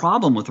being a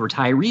problem with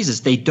retirees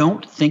is they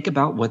don't think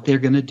about what they're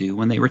going to do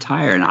when they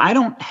retire. And I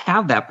don't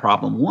have that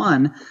problem.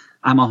 One,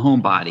 I'm a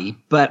homebody,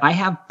 but I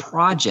have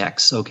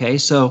projects. Okay.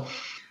 So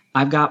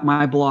I've got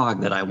my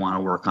blog that I want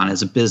to work on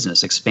as a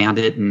business, expand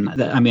it. And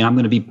I'm going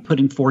to be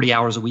putting 40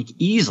 hours a week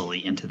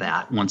easily into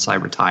that once I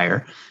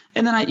retire.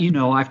 And then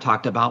I've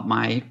talked about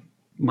my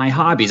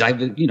hobbies.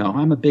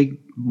 I'm a big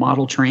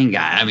model train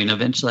guy.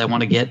 Eventually I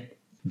want to get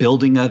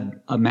building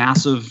a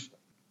massive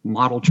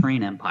model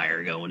train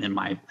empire going in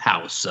my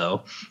house.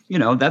 So,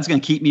 that's going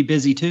to keep me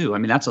busy too.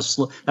 That's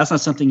not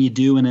something you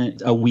do in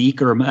a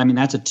week, or,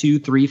 that's a 2,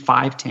 3,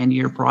 5,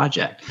 10-year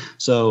project.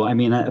 So,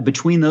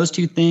 between those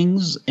two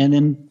things and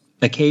then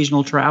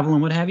occasional travel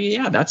and what have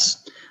you,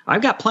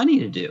 I've got plenty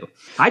to do.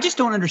 I just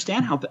don't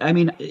understand how,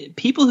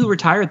 people who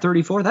retire at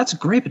 34, that's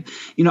great. But,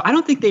 I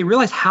don't think they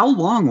realize how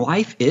long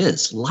life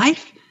is.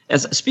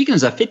 Speaking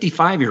as a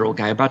 55-year-old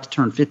guy about to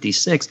turn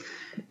 56,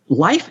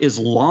 life is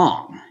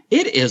long.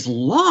 It is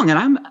long.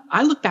 And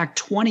I look back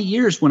 20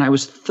 years when I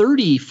was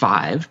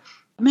 35.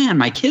 Man,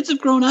 my kids have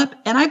grown up,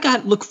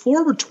 and look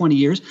forward 20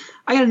 years.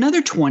 I got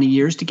another 20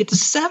 years to get to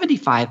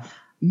 75.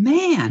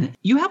 Man,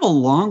 you have a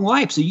long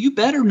life. So you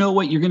better know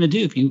what you're going to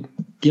do if you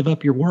give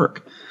up your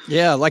work.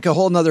 Yeah, like a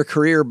whole nother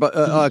career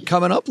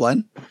coming up,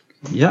 Len.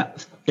 Yeah,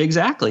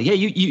 exactly. Yeah,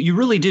 you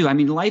really do.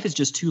 Life is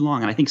just too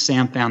long. And I think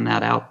Sam found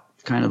that out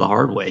kind of the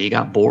hard way. He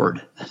got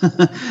bored.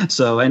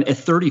 So, and at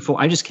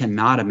 34, I just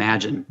cannot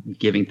imagine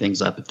giving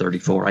things up at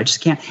 34. I just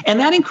can't. And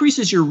that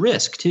increases your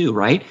risk too,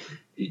 right?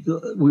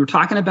 We were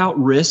talking about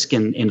risk,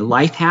 and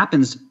life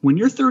happens. When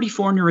you're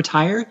 34 and you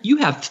retire, you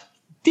have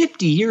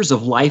 50 years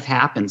of life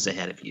happens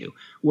ahead of you.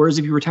 Whereas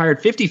if you retire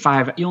at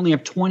 55, you only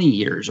have 20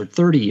 years or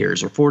 30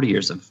 years or 40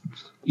 years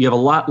you have a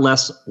lot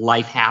less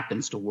life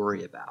happens to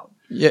worry about.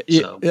 Yeah.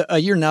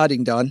 You're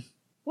nodding, Dawn.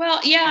 Well,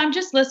 yeah, I'm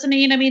just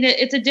listening.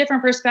 It's a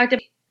different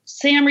perspective.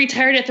 Sam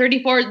retired at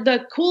 34.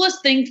 The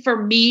coolest thing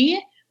for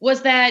me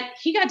was that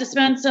he got to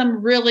spend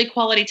some really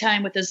quality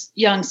time with his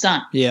young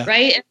son. Yeah.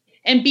 Right.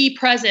 And be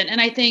present.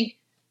 And I think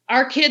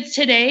our kids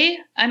today,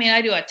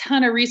 I do a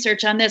ton of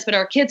research on this, but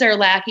our kids are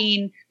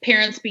lacking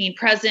parents being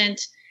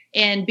present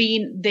and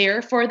being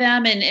there for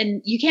them.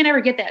 And you can't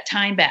ever get that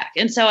time back.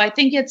 And so I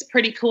think it's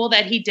pretty cool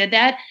that he did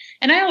that.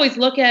 And I always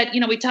look at,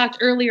 we talked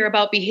earlier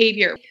about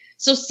behavior.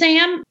 So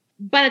Sam,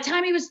 by the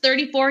time he was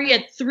 34, he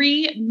had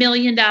 $3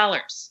 million.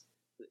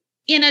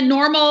 In a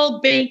normal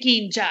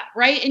banking job,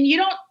 right? And you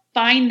don't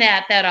find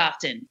that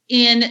often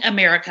in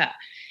America.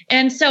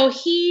 And so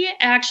he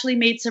actually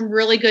made some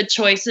really good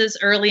choices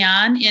early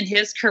on in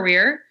his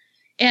career.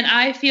 And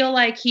I feel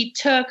like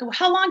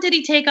how long did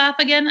he take off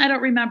again? I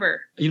don't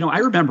remember. I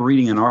remember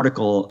reading an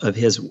article of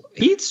his.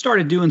 He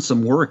started doing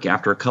some work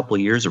after a couple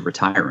of years of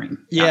retiring.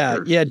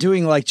 Yeah,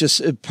 doing like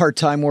just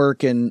part-time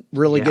work and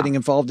really getting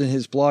involved in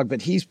his blog.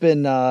 But he's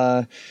been...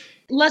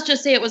 let's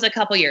just say it was a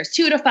couple years,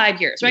 2 to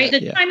 5 years, right?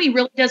 The timing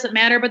really doesn't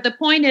matter. But the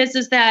point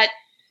is that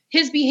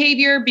his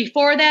behavior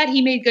before that,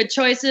 he made good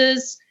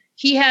choices.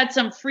 He had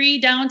some free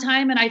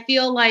downtime. And I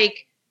feel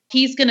like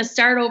he's going to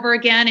start over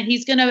again. And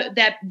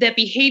that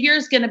behavior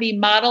is going to be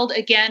modeled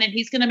again. And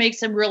he's going to make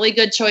some really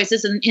good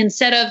choices. And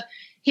instead of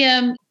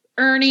him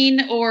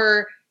earning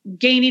or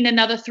gaining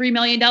another $3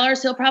 million,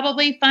 he'll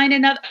probably find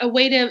a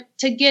way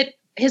to get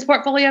his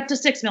portfolio up to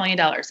 $6 million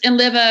and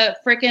live a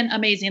freaking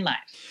amazing life.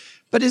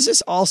 But is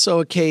this also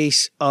a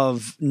case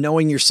of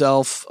knowing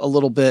yourself a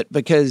little bit?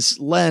 Because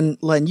Len,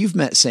 you've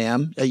met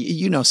Sam.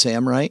 You know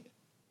Sam, right?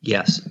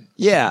 Yes.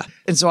 Yeah.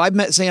 And so I've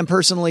met Sam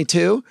personally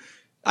too.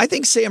 I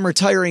think Sam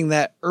retiring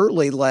that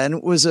early,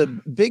 Len, was a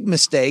big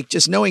mistake.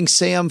 Just knowing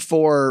Sam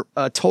for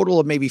a total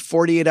of maybe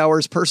 48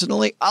 hours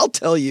personally, I'll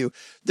tell you,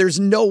 there's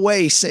no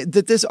way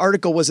that this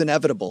article was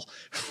inevitable,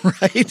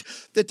 right?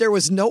 That there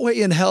was no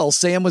way in hell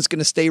Sam was going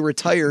to stay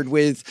retired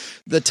with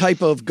the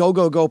type of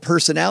go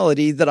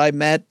personality that I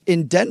met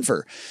in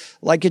Denver.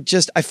 Like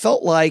I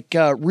felt like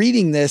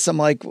reading this, I'm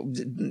like,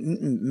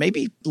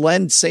 maybe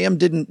Sam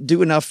didn't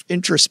do enough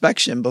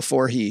introspection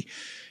before he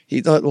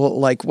thought, well,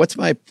 like, what's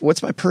my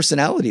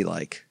personality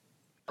like?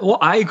 Well,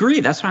 I agree.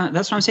 That's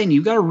what I'm saying.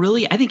 You got to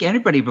really, I think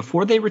anybody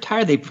before they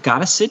retire, they've got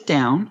to sit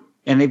down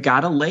and they've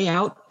got to lay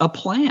out a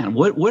plan.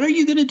 What are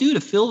you going to do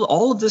to fill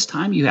all of this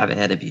time you have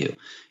ahead of you?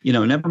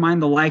 Never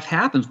mind the life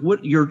happens.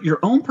 What your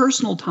own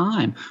personal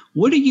time?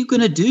 What are you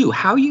going to do?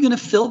 How are you going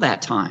to fill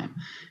that time?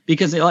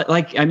 Because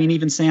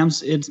even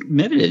Sam's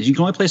admitted it. You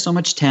can only play so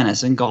much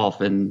tennis and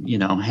golf and,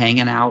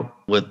 hanging out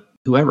with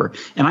whoever.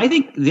 And I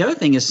think the other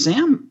thing is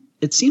Sam,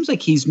 it seems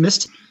like he's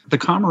missed the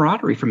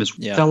camaraderie from his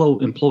fellow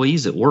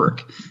employees at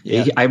work.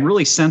 Yeah. I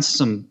really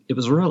sensed it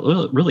was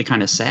really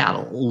kind of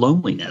sad,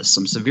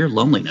 some severe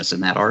loneliness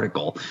in that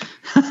article.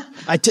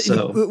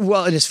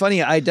 Well, and it's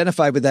funny, I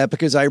identified with that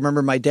because I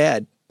remember my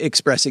dad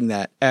expressing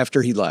that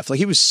after he left. Like,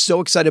 he was so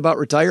excited about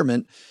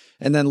retirement.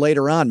 And then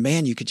later on,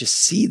 man, you could just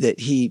see that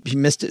he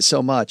missed it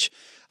so much.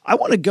 I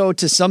want to go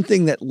to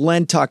something that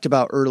Len talked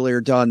about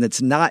earlier, Dawn,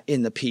 that's not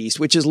in the piece,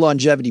 which is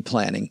longevity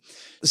planning.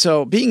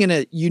 So being in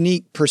a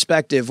unique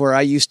perspective where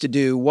I used to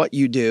do what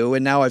you do,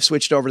 and now I've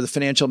switched over to the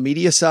financial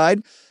media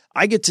side,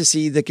 I get to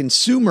see the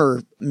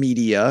consumer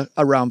media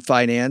around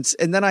finance,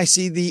 and then I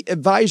see the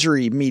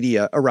advisory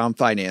media around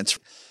finance.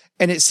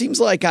 And it seems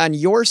like on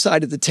your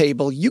side of the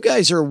table, you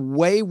guys are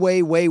way,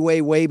 way, way,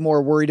 way, way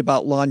more worried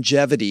about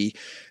longevity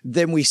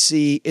than we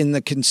see in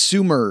the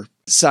consumer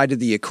side of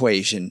the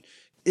equation.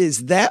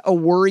 Is that a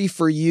worry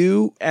for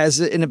you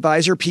as an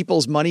advisor,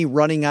 people's money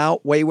running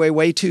out way, way,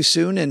 way too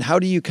soon? And how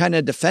do you kind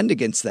of defend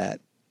against that?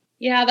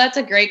 Yeah, that's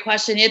a great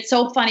question. It's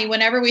so funny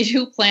whenever we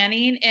do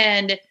planning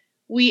and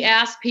we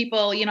ask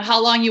people,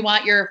 how long you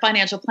want your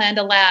financial plan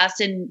to last.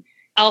 And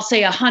I'll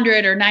say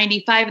 100 or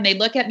 95. And they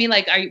look at me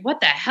like, what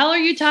the hell are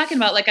you talking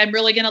about? Like, I'm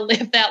really going to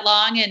live that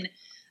long.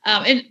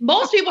 And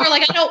most people are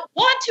like, I don't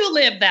want to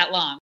live that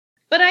long.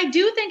 But I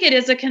do think it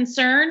is a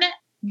concern.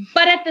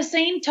 But at the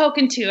same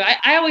token, too,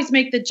 I always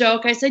make the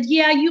joke. I said,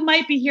 yeah, you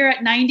might be here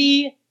at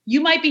 90. You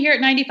might be here at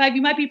 95.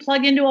 You might be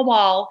plugged into a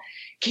wall,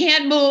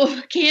 can't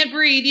move, can't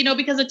breathe,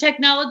 because the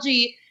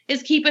technology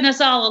is keeping us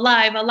all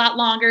alive a lot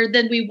longer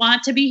than we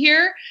want to be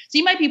here. So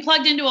you might be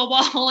plugged into a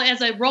wall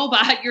as a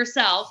robot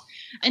yourself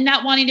and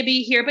not wanting to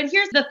be here. But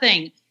here's the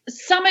thing.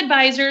 Some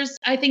advisors,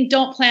 I think,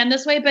 don't plan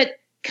this way. But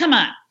come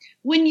on,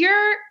 when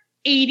you're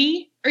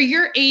 80 or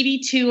you're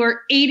 82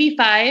 or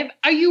 85,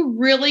 are you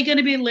really going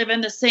to be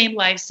living the same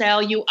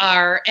lifestyle you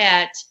are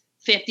at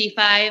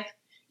 55?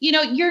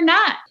 You're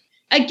not.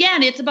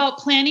 Again, it's about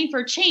planning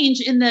for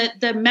change in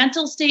the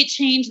mental state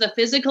change, the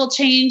physical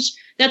change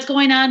that's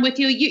going on with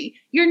you.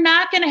 You're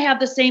not going to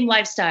have the same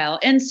lifestyle.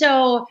 And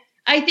so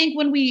I think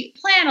when we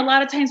plan, a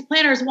lot of times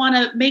planners want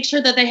to make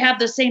sure that they have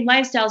the same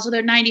lifestyle so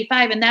they're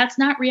 95, and that's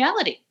not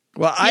reality.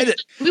 Well,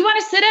 we want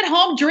to sit at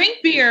home, drink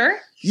beer,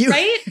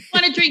 right? We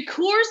want to drink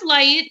Coors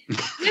Light,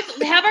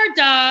 have our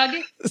dog,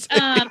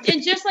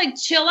 and just like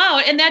chill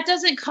out. And that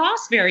doesn't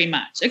cost very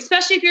much,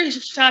 especially if you're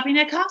shopping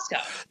at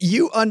Costco.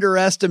 You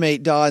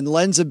underestimate, Dawn,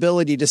 Len's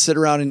ability to sit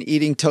around and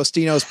eating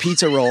Tostino's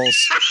pizza rolls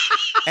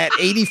at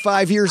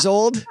 85 years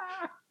old.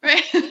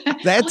 Right.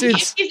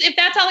 If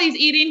that's all he's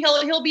eating,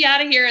 he'll be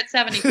out of here at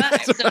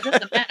 75. So it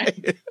doesn't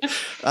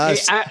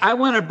matter. I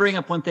want to bring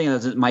up one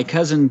thing. My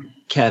cousin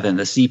Kevin,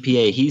 the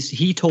CPA,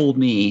 he told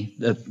me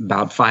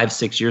about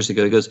 5-6 years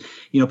ago. He goes,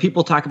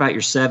 people talk about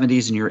your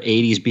 70s and your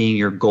 80s being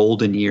your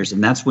golden years,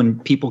 and that's when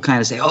people kind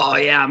of say, "Oh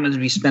yeah, I'm going to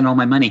be spending all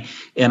my money."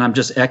 And I'm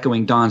just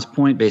echoing Don's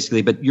point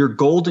basically. But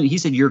he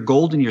said your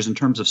golden years in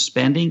terms of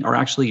spending are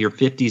actually your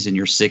 50s and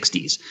your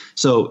 60s.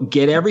 So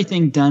get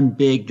everything done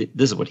big.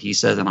 This is what he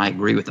says, and I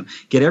agree with him.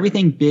 Get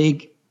everything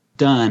big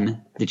done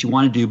that you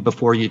want to do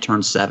before you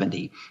turn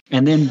 70.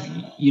 And then,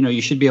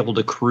 you should be able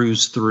to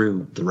cruise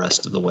through the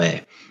rest of the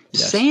way.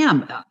 Yes.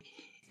 Sam,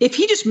 if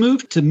he just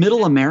moved to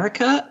Middle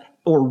America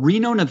or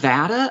Reno,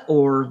 Nevada,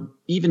 or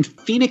even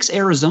Phoenix,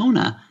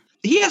 Arizona,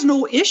 he has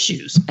no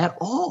issues at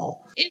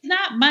all. It's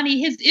not money.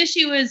 His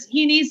issue is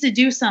he needs to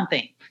do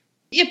something.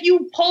 If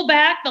you pull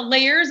back the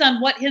layers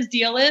on what his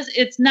deal is,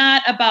 it's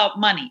not about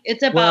money.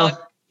 It's about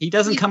He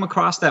doesn't come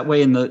across that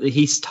way.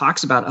 He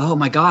talks about, oh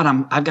my God,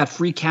 I've got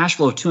free cash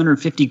flow of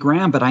 250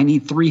 grand, but I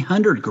need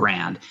 300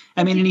 grand.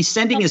 I mean, and he's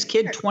sending his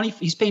kid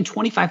he's paying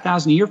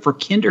 $25,000 a year for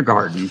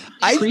kindergarten,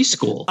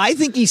 preschool. I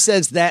think he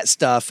says that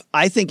stuff.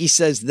 I think he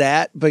says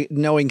that, but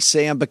knowing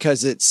Sam,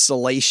 because it's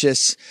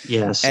salacious.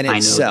 Yes, and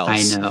it sells.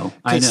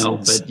 I know.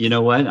 But you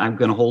know what? I'm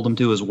going to hold him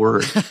to his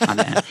word on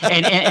that.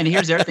 and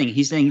here's the other thing.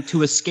 He's saying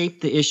to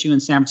escape the issue in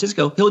San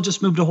Francisco, he'll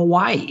just move to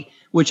Hawaii,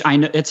 which I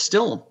know it's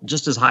still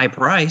just as high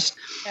priced.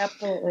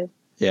 Absolutely.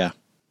 Yeah.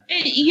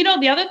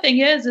 The other thing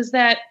is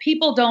that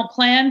people don't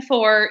plan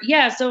for,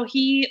 so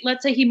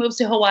let's say he moves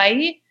to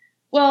Hawaii.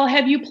 Well,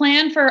 have you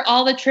planned for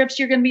all the trips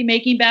you're going to be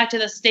making back to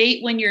the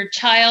state when your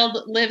child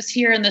lives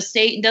here in the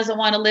state and doesn't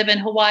want to live in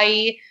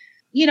Hawaii?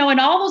 And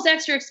all those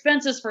extra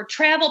expenses for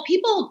travel,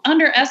 people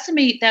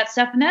underestimate that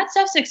stuff, and that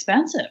stuff's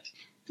expensive.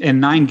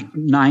 And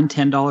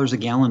 $10 a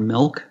gallon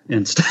milk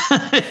and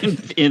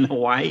stuff in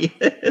Hawaii.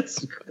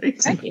 It's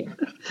crazy.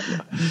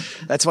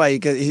 That's why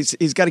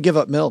he's got to give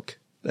up milk.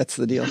 That's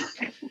the deal.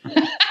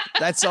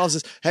 That solves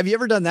this. Have you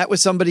ever done that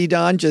with somebody,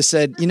 Don? Just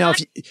said,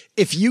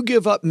 if you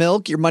give up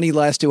milk, your money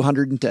lasts to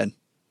 110.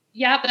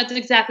 Yeah, that's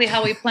exactly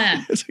how we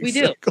plan. We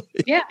do.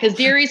 Yeah, because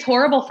dairy's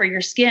horrible for your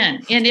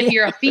skin. And if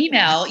you're a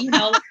female,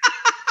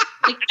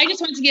 like, I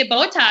just went to get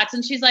Botox,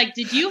 and she's like,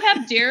 did you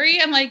have dairy?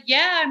 I'm like,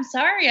 yeah, I'm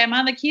sorry. I'm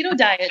on the keto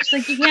diet. She's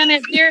like, you can't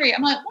have dairy.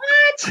 I'm like,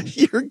 what?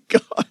 You're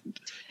gone.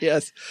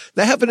 Yes.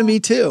 That happened to me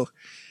too.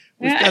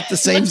 We've got the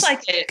same. Looks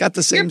like it. Got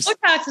the same. Your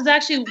Botox is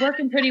actually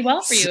working pretty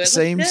well for you.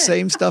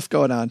 Same stuff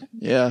going on.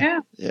 Yeah.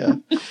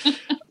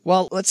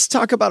 Well, let's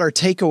talk about our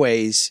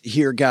takeaways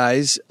here,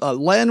 guys.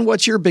 Len,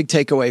 what's your big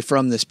takeaway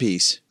from this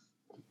piece?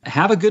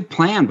 Have a good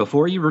plan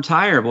before you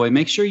retire, boy.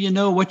 Make sure you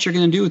know what you're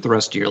going to do with the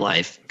rest of your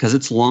life, because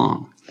it's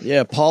long.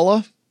 Yeah,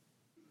 Paula?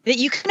 That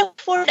you can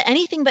afford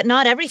anything but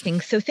not everything.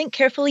 So think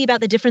carefully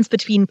about the difference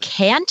between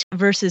can't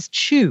versus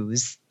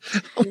choose.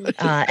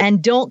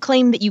 And don't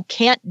claim that you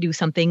can't do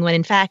something when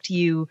in fact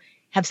you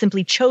have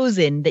simply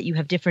chosen that you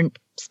have different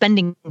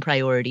spending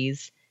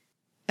priorities.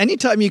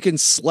 Anytime you can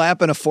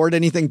slap an afford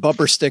anything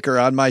bumper sticker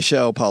on my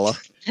show, Paula.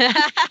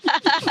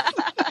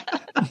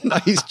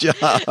 Nice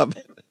job.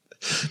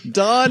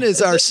 Dawn is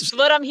That's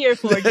what I'm here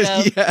for,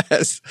 Joe.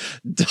 Yes.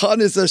 Dawn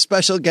is our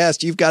special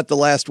guest. You've got the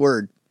last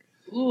word.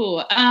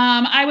 Ooh,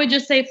 I would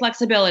just say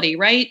flexibility,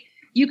 right?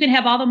 You can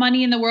have all the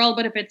money in the world,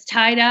 but if it's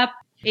tied up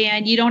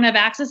and you don't have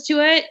access to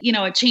it,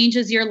 it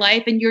changes your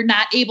life and you're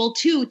not able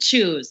to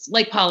choose,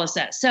 like Paula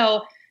says.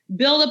 So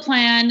build a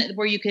plan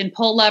where you can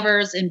pull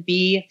levers and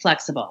be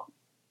flexible.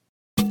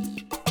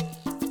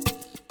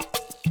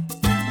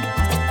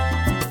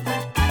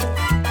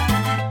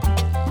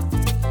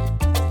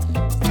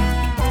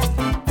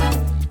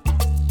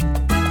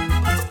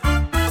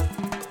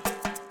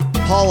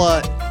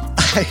 Paula,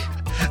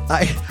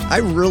 I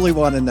really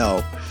want to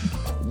know,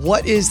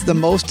 what is the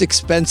most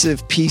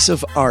expensive piece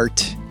of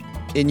art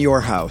in your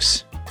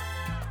house?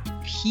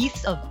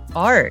 Piece of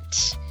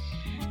art?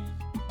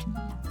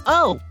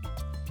 Oh,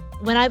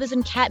 when I was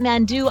in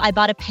Kathmandu, I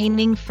bought a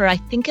painting for, I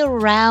think,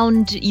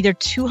 around either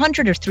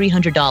 $200 or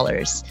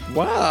 $300.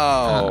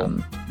 Wow.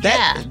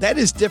 That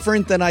is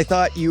different than I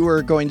thought you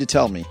were going to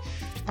tell me.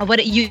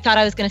 What, you thought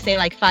I was going to say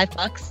like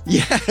 $5?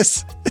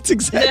 Yes, that's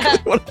exactly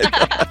what I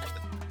thought.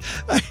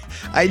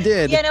 I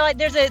did.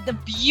 There's the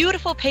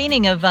beautiful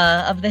painting of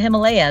the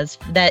Himalayas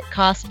that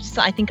costs,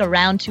 I think,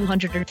 around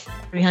 $200 or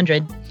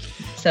 $300.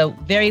 So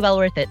very well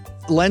worth it.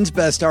 Len's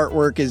best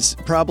artwork is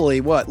probably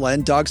what,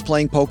 Len? Dogs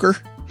playing poker?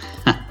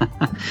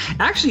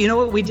 Actually, you know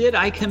what we did?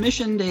 I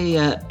commissioned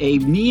a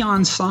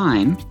neon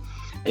sign.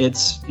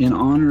 It's in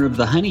honor of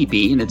the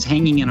honeybee, and it's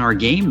hanging in our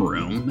game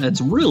room.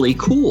 It's really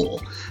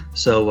cool.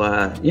 So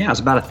it's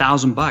about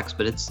 $1,000,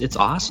 but it's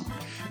awesome.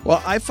 Well,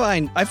 I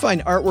find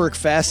artwork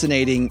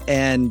fascinating,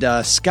 and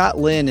Scott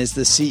Lynn is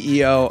the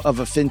CEO of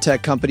a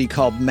fintech company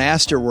called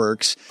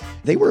Masterworks.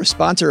 They were a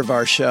sponsor of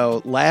our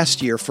show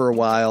last year for a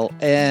while,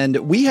 and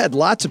we had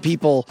lots of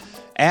people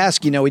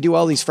ask, we do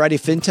all these Friday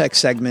FinTech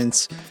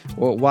segments.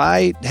 Well,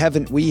 why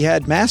haven't we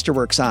had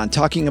Masterworks on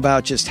talking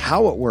about just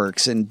how it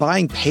works and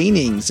buying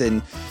paintings?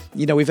 And,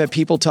 we've had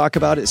people talk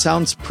about it.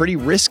 Sounds pretty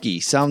risky,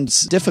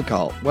 sounds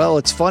difficult. Well,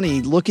 it's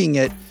funny looking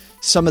at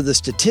some of the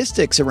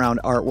statistics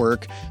around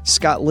artwork.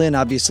 Scott Lynn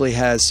obviously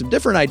has some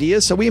different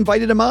ideas, so we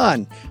invited him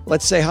on.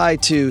 Let's say hi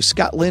to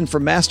Scott Lynn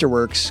from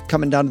Masterworks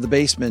coming down to the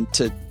basement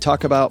to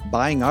talk about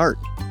buying art.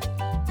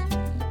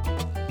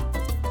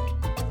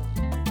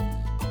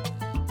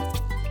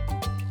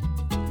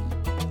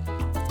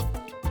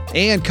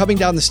 And coming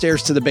down the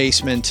stairs to the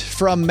basement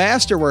from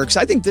Masterworks,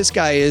 I think this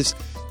guy is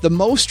the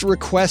most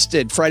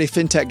requested Friday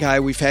FinTech guy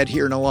we've had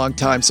here in a long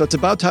time. So it's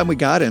about time we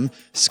got him.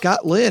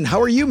 Scott Lynn, how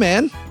are you,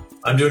 man?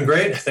 I'm doing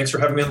great. Thanks for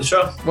having me on the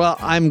show. Well,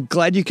 I'm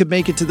glad you could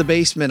make it to the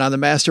basement on the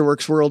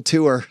Masterworks World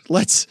Tour.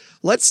 Let's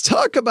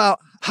talk about,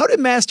 how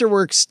did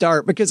Masterworks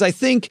start? Because I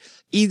think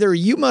either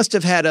you must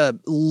have had a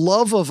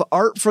love of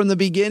art from the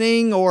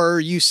beginning,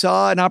 or you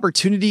saw an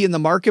opportunity in the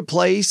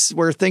marketplace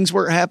where things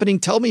weren't happening.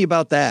 Tell me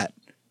about that.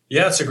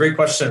 Yeah, it's a great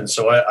question.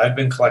 So I've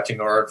been collecting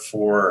art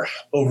for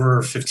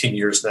over 15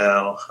 years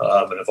now,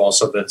 and have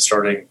also been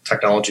starting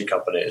technology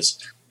companies.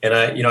 And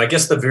I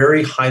guess the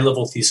very high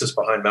level thesis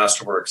behind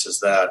Masterworks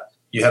is that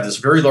you have this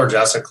very large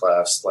asset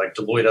class. Like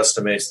Deloitte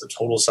estimates the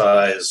total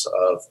size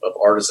of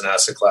art as an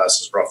asset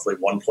class is roughly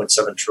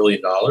 $1.7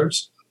 trillion.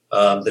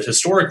 That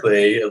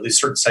historically, at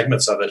least certain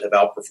segments of it have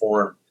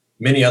outperformed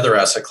many other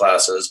asset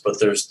classes, but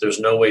there's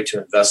no way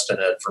to invest in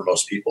it for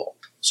most people.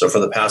 So for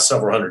the past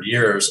several hundred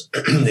years,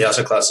 the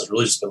asset class has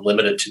really just been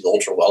limited to the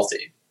ultra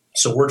wealthy.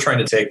 So we're trying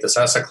to take this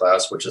asset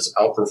class, which is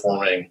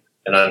outperforming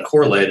and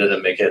uncorrelated,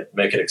 and make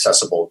it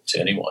accessible to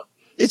anyone.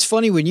 It's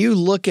funny when you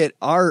look at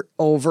art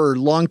over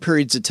long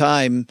periods of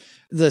time,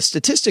 the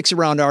statistics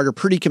around art are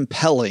pretty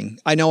compelling.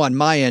 I know on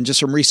my end, just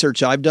from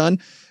research I've done,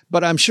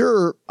 but I'm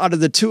sure out of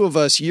the two of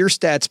us, your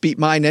stats beat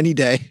mine any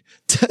day.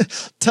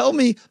 Tell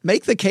me,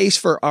 make the case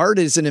for art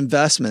as an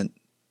investment.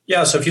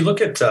 Yeah, so if you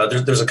look at,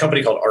 there's a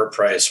company called Art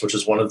Price, which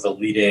is one of the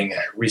leading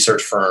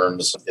research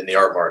firms in the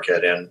art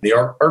market. And the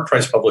Art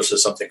Price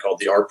publishes something called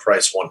the Art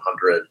Price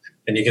 100.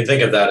 And you can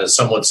think of that as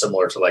somewhat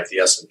similar to like the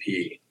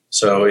S&P.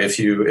 So if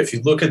you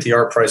look at the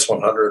Art Price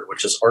 100,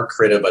 which is art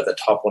created by the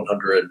top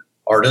 100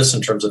 artists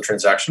in terms of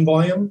transaction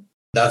volume,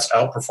 that's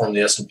outperformed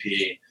the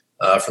S&P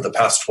for the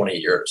past 20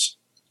 years.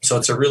 So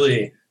it's a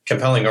really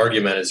compelling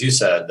argument, as you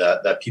said,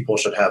 that people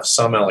should have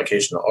some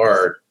allocation to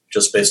art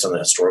just based on the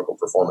historical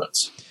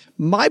performance.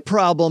 My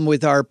problem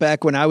with art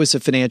back when I was a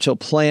financial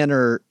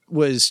planner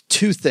was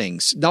two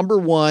things. Number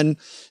one,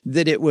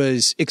 that it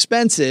was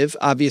expensive,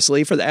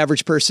 obviously, for the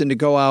average person to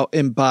go out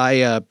and buy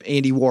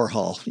Andy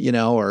Warhol,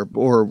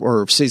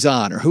 or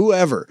Cezanne or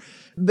whoever.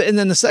 And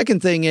then the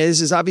second thing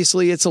is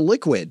obviously it's a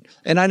liquid.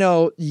 And I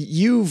know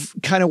you've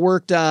kind of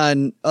worked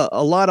on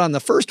a lot on the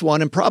first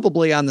one and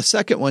probably on the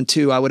second one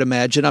too, I would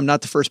imagine. I'm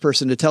not the first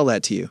person to tell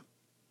that to you.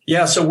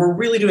 Yeah, so we're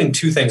really doing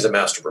two things at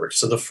Masterworks.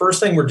 So the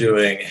first thing we're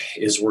doing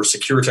is we're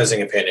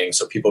securitizing a painting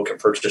so people can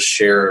purchase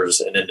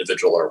shares in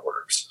individual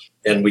artworks.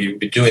 And we've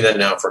been doing that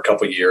now for a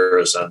couple of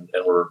years, and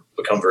we're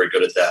become very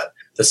good at that.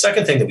 The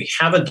second thing that we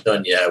haven't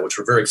done yet, which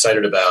we're very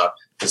excited about,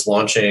 is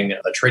launching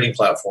a trading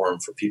platform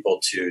for people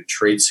to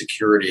trade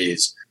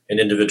securities in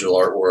individual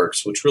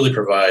artworks, which really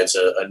provides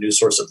a new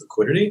source of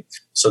liquidity.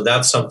 So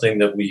that's something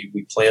that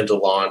we plan to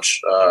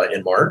launch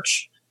in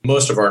March.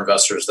 Most of our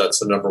investors, that's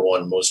the number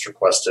one most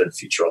requested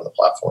feature on the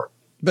platform.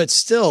 But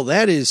still,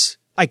 that is,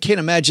 I can't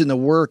imagine the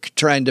work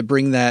trying to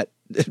bring that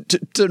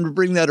to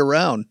bring that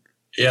around.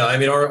 Yeah, I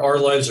mean, our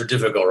lives are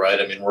difficult, right?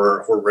 I mean,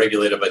 we're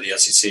regulated by the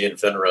SEC and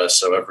FINRA,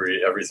 so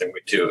everything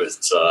we do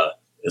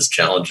is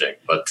challenging.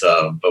 But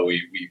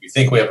we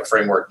think we have a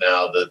framework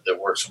now that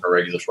works from a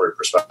regulatory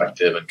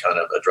perspective and kind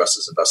of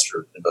addresses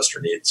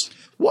investor needs.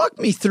 Walk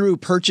me through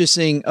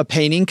purchasing a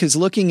painting, because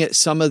looking at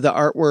some of the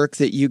artwork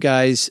that you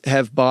guys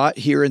have bought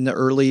here in the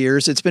early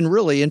years, it's been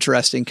really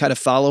interesting kind of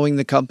following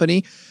the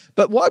company.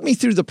 But walk me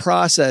through the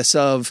process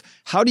of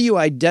how do you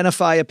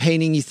identify a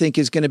painting you think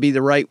is going to be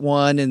the right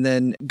one and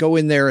then go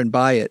in there and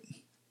buy it?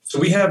 So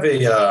we have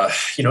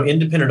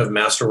independent of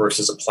Masterworks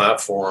as a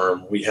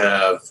platform, we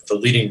have the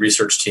leading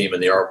research team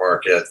in the art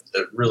market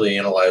that really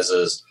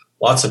analyzes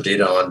lots of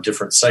data on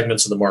different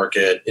segments of the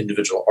market,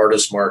 individual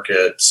artist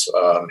markets,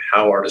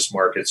 how artist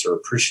markets are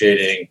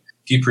appreciating,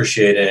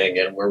 depreciating,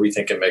 and where we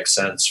think it makes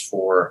sense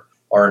for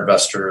our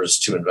investors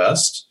to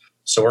invest.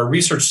 So our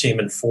research team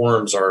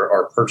informs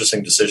our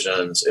purchasing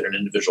decisions at an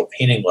individual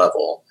painting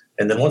level.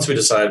 And then once we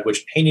decide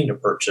which painting to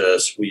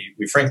purchase, we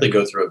frankly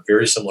go through a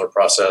very similar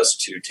process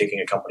to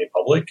taking a company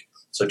public.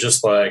 So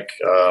just like,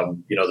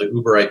 the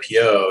Uber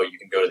IPO, you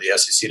can go to the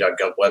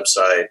sec.gov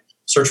website,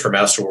 search for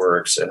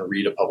Masterworks, and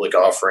read a public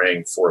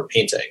offering for a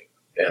painting.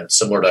 And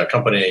similar to a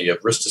company, you have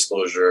risk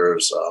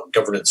disclosures,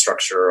 governance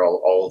structure,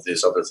 all of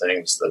these other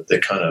things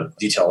that kind of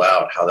detail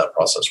out how that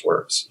process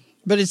works.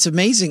 But it's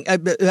amazing.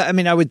 I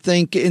mean, I would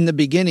think in the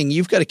beginning,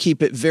 you've got to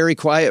keep it very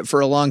quiet for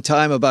a long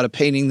time about a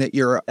painting that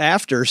you're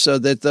after so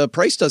that the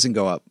price doesn't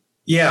go up.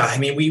 Yeah, I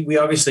mean, we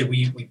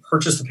obviously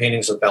purchase the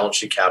paintings with balance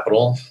sheet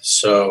capital,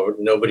 so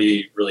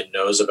nobody really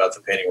knows about the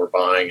painting we're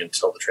buying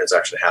until the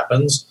transaction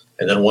happens.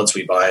 And then once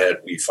we buy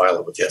it, we file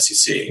it with the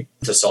SEC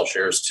to sell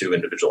shares to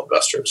individual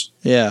investors.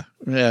 Yeah,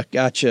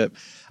 gotcha.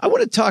 I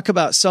want to talk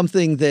about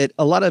something that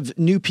a lot of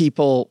new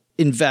people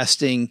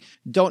investing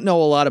don't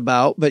know a lot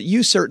about, but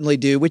you certainly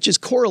do, which is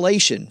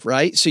correlation,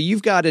 right? So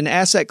you've got an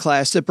asset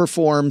class that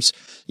performs,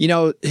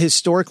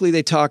 historically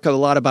they talk a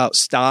lot about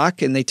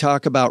stock and they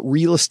talk about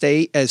real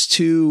estate as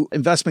two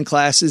investment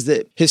classes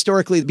that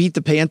historically beat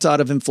the pants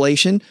out of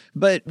inflation.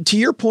 But to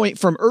your point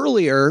from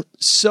earlier,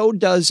 so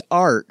does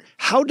art.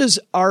 How does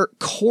art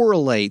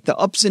correlate, the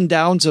ups and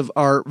downs of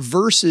art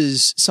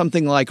versus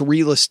something like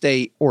real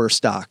estate or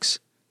stocks?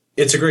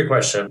 It's a great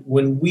question.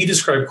 When we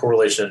describe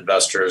correlation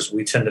investors,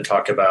 we tend to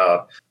talk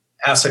about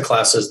asset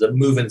classes that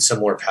move in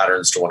similar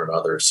patterns to one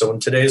another. So in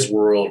today's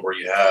world where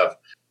you have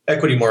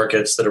equity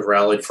markets that have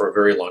rallied for a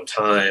very long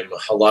time,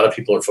 a lot of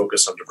people are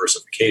focused on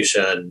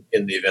diversification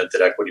in the event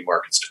that equity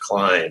markets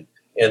decline.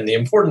 And the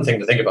important thing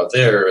to think about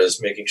there is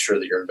making sure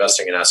that you're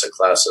investing in asset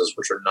classes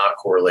which are not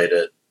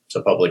correlated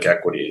to public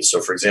equities.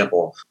 So, for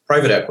example,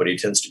 private equity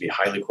tends to be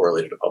highly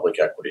correlated to public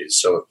equities.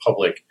 So if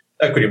public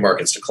equity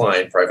markets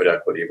decline, private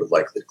equity would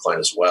likely decline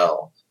as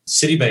well.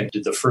 Citibank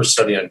did the first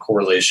study on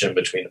correlation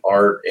between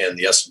ART and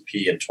the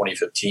S&P in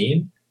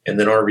 2015. And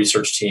then our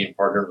research team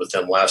partnered with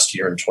them last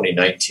year in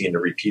 2019 to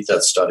repeat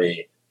that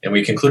study. And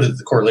we concluded that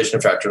the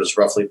correlation factor is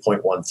roughly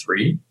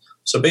 0.13.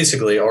 So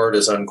basically, ART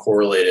is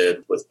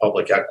uncorrelated with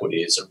public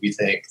equities. And we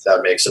think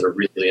that makes it a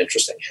really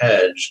interesting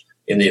hedge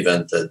in the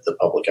event that the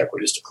public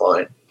equities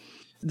decline.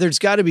 There's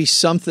got to be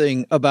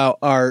something about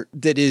art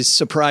that is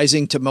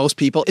surprising to most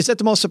people. Is that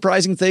the most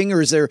surprising thing?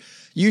 Or is there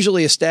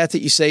usually a stat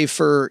that you say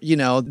for,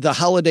 the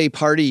holiday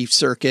party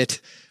circuit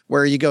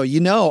where you go,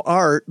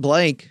 art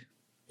blank?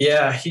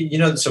 Yeah.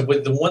 So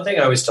with the one thing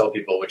I always tell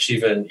people, which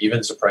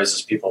even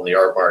surprises people in the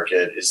art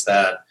market, is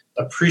that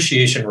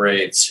appreciation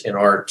rates in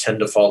art tend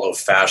to follow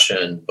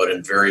fashion, but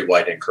in very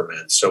wide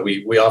increments. So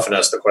we often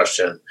ask the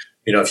question,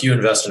 if you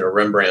invest in a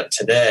Rembrandt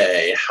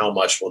today, how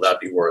much will that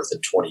be worth in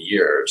 20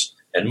 years?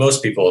 And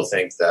most people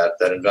think that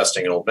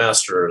investing in old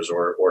masters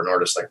or an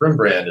artist like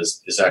Rembrandt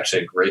is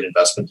actually a great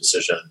investment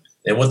decision.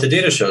 And what the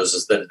data shows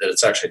is that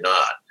it's actually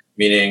not.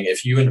 Meaning,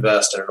 if you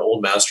invest in an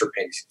old master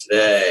painting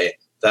today,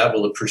 that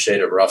will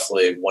appreciate at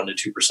roughly 1%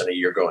 to 2% a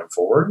year going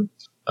forward.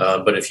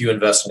 But if you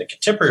invest in a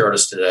contemporary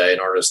artist today, an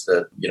artist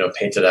that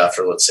painted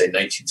after, let's say,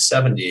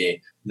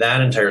 1970,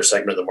 that entire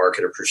segment of the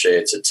market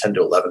appreciates at 10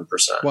 to 11%.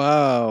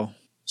 Wow.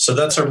 So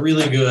that's a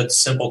really good,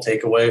 simple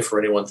takeaway for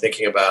anyone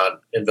thinking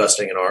about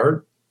investing in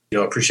art.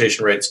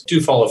 Appreciation rates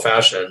do follow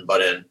fashion,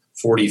 but in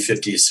 40,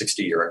 50,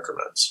 60-year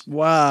increments.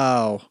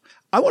 Wow.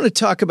 I want to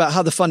talk about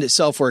how the fund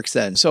itself works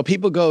then. So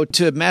people go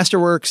to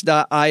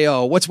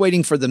masterworks.io. What's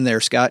waiting for them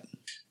there, Scott?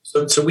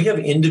 So we have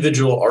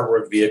individual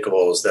artwork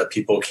vehicles that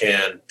people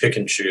can pick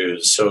and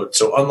choose. So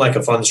unlike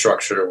a fund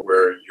structure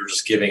where you're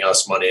just giving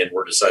us money and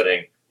we're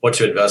deciding what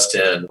to invest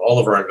in, all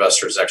of our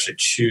investors actually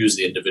choose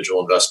the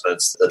individual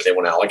investments that they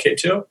want to allocate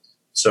to.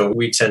 So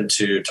we tend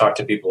to talk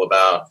to people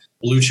about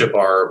blue chip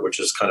art, which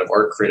is kind of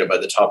art created by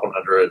the top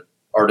 100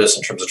 artists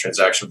in terms of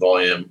transaction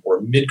volume,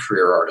 or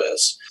mid-career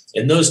artists.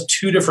 And those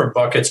two different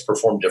buckets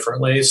perform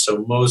differently.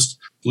 So most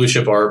blue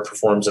chip art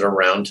performs at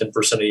around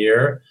 10% a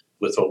year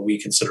with what we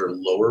consider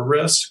lower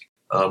risk,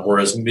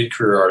 whereas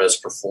mid-career artists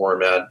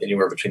perform at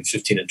anywhere between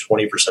 15 and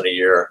 20% a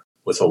year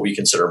with what we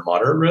consider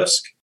moderate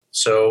risk.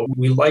 So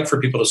we like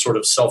for people to sort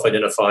of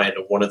self-identify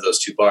into one of those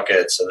two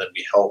buckets, and then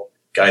we help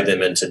guide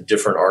them into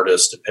different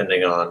artists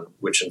depending on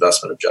which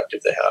investment objective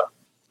they have.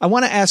 I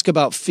want to ask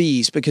about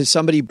fees because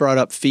somebody brought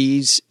up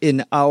fees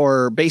in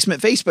our basement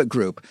Facebook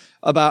group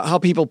about how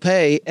people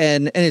pay.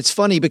 And it's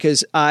funny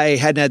because I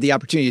hadn't had the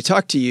opportunity to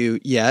talk to you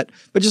yet,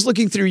 but just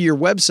looking through your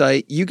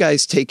website, you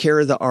guys take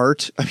care of the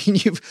art. I mean,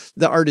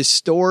 the art is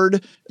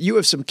stored. You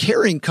have some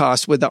carrying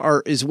costs with the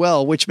art as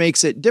well, which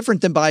makes it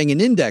different than buying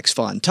an index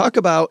fund. Talk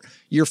about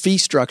your fee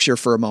structure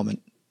for a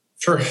moment.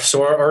 Sure.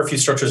 So our fee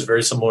structure is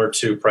very similar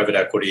to private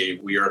equity.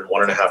 We earn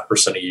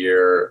 1.5% a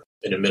year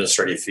in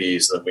administrative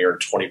fees, and then we earn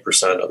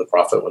 20% of the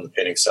profit when the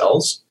painting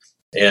sells.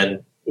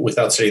 And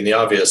without stating the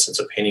obvious, since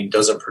a painting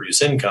doesn't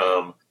produce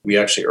income, we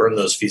actually earn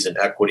those fees in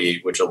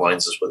equity, which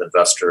aligns us with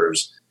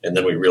investors, and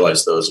then we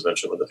realize those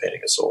eventually when the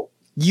painting is sold.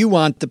 You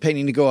want the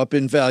painting to go up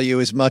in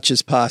value as much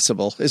as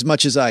possible, as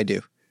much as I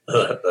do.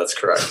 That's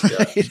correct. Yeah.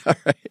 Right, all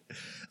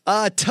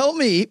right. Tell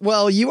me,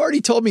 well, you already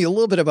told me a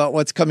little bit about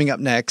what's coming up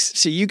next.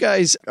 So you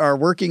guys are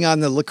working on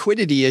the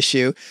liquidity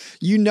issue.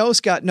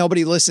 Scott,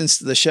 nobody listens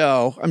to the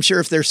show. I'm sure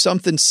if there's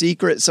something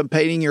secret, some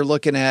painting you're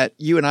looking at,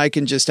 you and I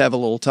can just have a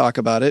little talk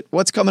about it.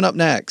 What's coming up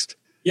next?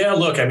 Yeah,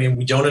 look, I mean,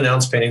 we don't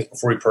announce paintings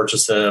before we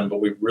purchase them, but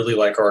we really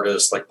like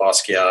artists like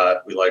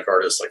Basquiat. We like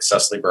artists like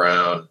Cecily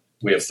Brown.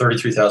 We have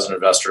 33,000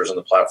 investors on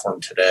the platform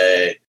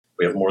today.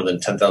 We have more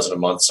than 10,000 a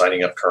month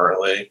signing up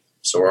currently.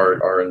 So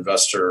our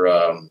investor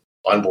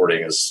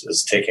onboarding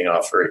is taking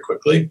off very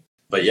quickly.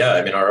 But yeah,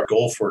 I mean, our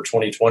goal for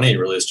 2020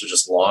 really is to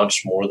just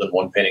launch more than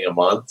one painting a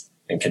month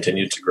and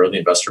continue to grow the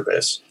investor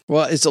base.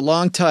 Well, as a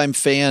longtime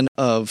fan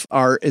of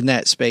art in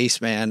that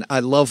space, man, I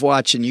love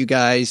watching you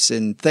guys.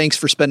 And thanks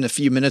for spending a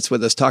few minutes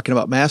with us talking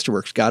about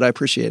Masterworks, Scott. I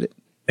appreciate it.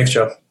 Thanks,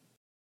 Joe.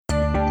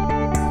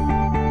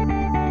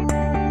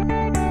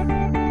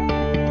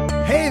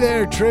 Hey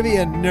there,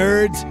 trivia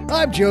nerds.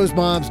 I'm Joe's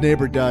mom's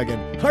neighbor,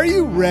 Duggan. Are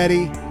you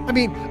ready? I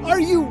mean, are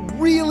you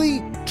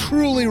really,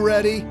 truly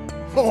ready?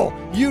 Oh,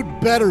 you'd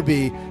better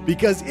be,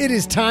 because it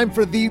is time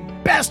for the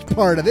best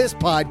part of this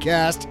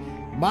podcast,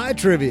 my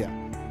trivia.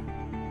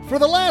 For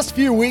the last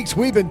few weeks,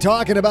 we've been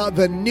talking about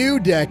the new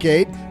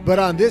decade, but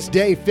on this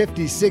day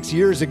 56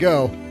 years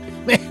ago,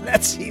 man,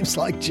 that seems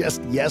like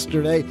just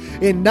yesterday.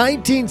 In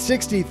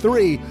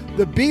 1963,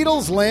 the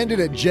Beatles landed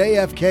at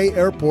JFK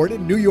Airport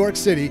in New York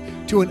City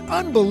to an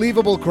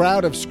unbelievable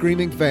crowd of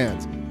screaming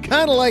fans.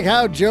 Kind of like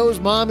how Joe's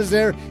mom is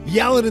there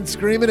yelling and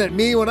screaming at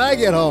me when I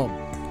get home.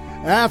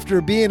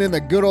 After being in the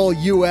good old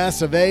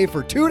US of A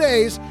for 2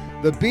 days,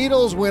 the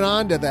Beatles went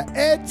on to the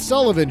Ed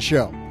Sullivan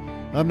Show.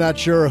 I'm not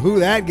sure who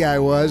that guy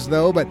was,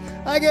 though, but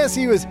I guess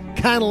he was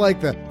kind of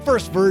like the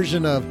first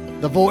version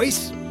of The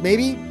Voice.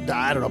 maybe?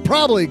 I don't know.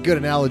 Probably a good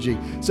analogy.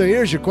 So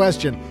here's your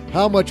question.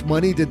 How much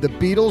money did the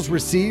Beatles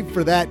receive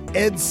for that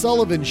Ed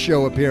Sullivan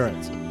Show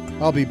appearance?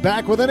 I'll be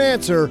back with an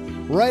answer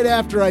right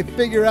after I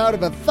figure out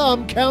if a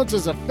thumb counts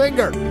as a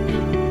finger.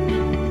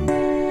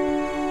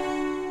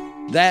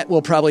 That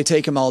will probably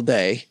take him all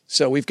day.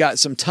 So we've got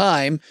some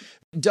time.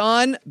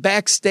 Don,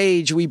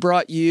 backstage, we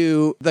brought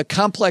you the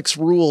complex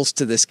rules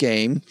to this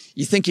game.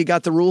 You think you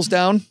got the rules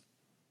down?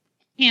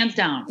 Hands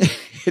down.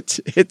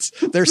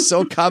 They're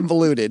so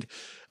convoluted.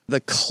 The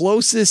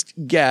closest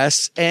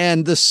guess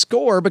and the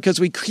score, because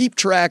we keep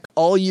track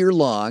all year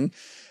long.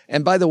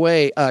 And by the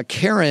way,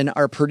 Karen,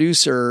 our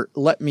producer,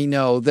 let me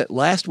know that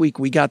last week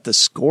we got the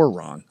score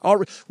wrong.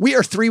 We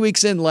are 3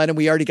 weeks in, Len, and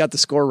we already got the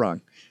score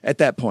wrong at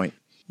that point.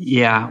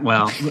 Yeah,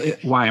 well,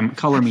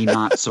 color me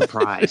not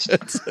surprised.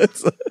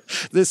 it's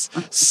this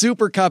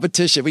super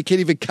competition. We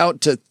can't even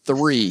count to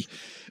 3.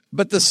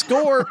 But the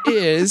score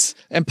is,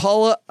 and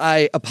Paula,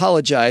 I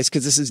apologize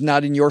because this is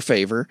not in your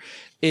favor.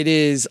 It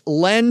is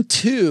Len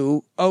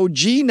 2, OG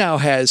now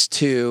has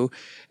 2,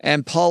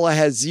 and Paula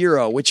has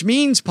 0, which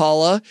means,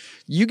 Paula,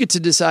 you get to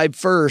decide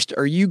first.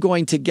 Are you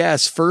going to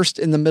guess first,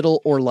 in the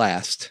middle, or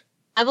last?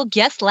 I will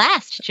guess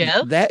last,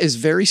 Joe. That is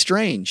very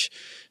strange.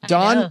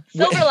 Don,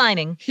 silver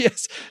lining.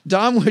 Yes.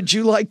 Don, would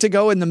you like to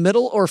go in the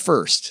middle or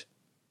first?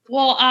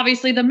 Well,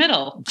 obviously the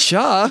middle.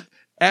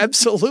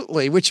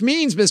 Absolutely. Which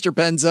means, Mr.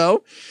 Penzo,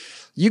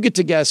 you get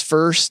to guess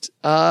first.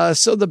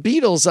 So the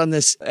Beatles on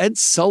this Ed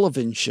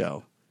Sullivan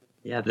Show.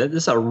 Yeah, this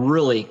is a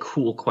really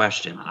cool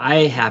question.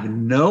 I have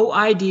no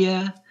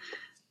idea,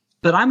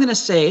 but I'm going to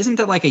say, isn't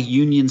that like a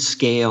union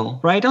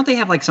scale, right? Don't they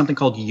have like something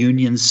called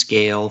union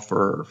scale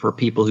for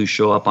people who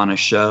show up on a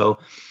show?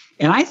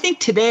 And I think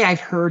today I've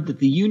heard that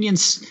the union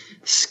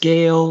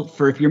scale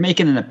for if you're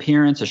making an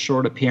appearance, a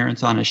short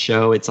appearance on a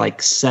show, it's like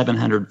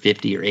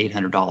 $750 or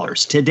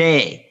 $800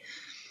 today.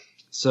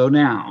 So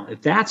now,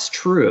 if that's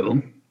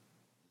true,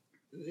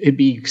 it'd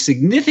be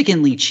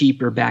significantly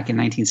cheaper back in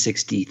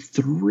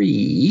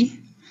 1963.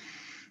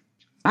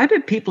 I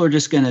bet people are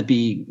just going to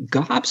be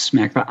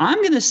gobsmacked, but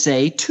I'm going to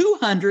say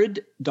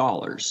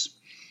 $200.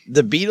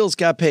 The Beatles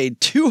got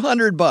paid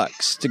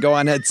 $200 to go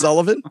on Ed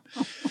Sullivan.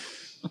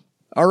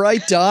 All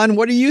right, Don,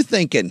 what are you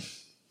thinking?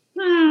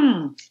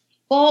 Well,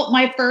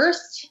 my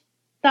first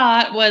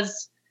thought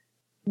was,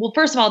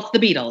 first of all, it's the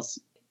Beatles.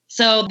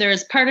 So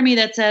there's part of me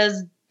that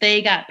says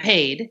they got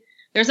paid.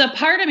 There's a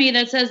part of me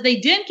that says they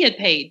didn't get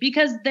paid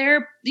because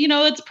they're,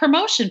 it's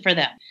promotion for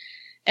them.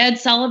 Ed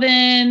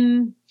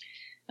Sullivan,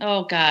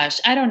 oh gosh,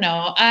 I don't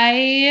know.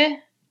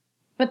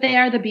 But they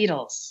are the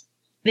Beatles.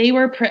 They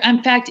were,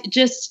 in fact,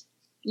 just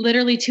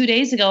literally 2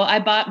 days ago, I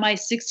bought my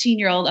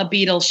 16-year-old a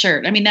Beatles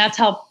shirt. I mean, that's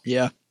how,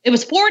 it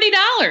was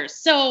 $40.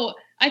 So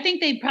I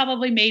think they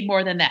probably made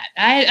more than that.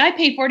 I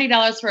paid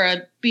 $40 for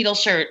a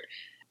Beatles shirt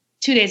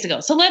 2 days ago.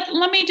 So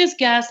let me just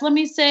guess. Let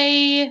me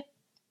say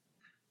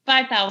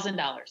 $5,000.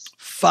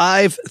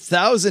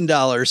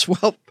 $5,000.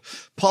 Well,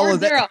 Paula, or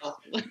zero.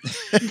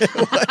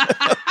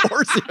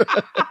 Or zero.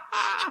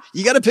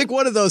 You got to pick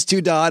one of those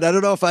two, Don. I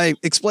don't know if I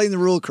explained the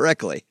rule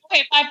correctly.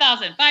 Okay,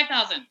 $5,000.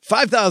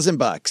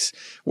 $5,000.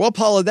 Well,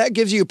 Paula, that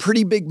gives you a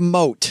pretty big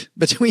moat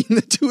between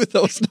the two of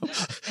those.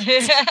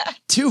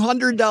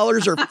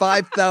 $200 or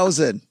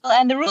 $5,000. Well,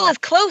 and the rule is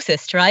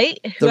closest, right?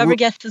 Whoever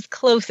guesses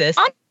closest.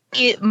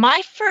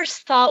 My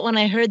first thought when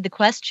I heard the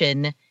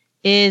question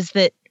is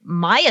that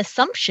my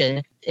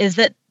assumption is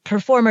that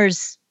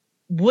performers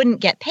wouldn't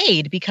get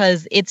paid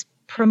because it's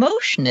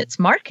promotion, it's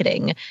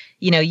marketing.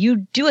 You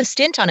do a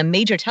stint on a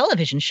major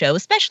television show,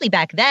 especially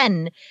back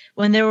then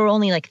when there were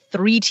only like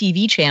 3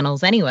 TV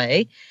channels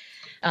anyway.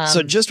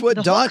 So just what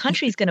the Don, whole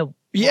country's going to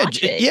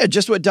watch it. Yeah,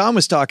 just what Don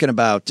was talking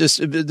about. Just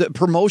the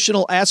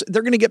promotional aspect.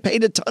 They're going to get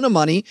paid a ton of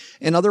money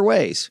in other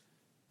ways.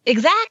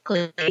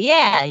 Exactly.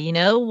 Yeah.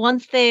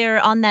 Once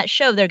they're on that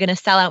show, they're going to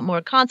sell out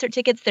more concert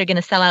tickets. They're going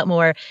to sell out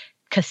more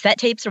cassette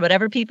tapes or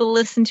whatever people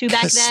listened to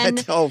back then.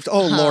 Oh,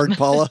 Lord,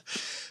 Paula.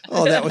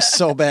 Oh, that was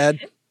so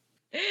bad.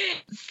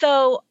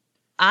 So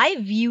I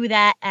view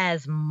that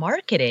as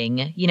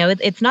marketing.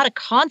 It's not a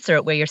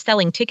concert where you're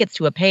selling tickets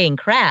to a paying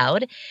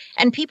crowd.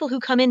 And people who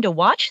come in to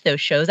watch those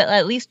shows,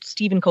 at least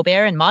Stephen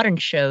Colbert and modern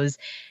shows,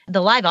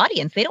 the live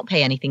audience, they don't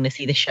pay anything to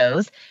see the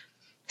shows.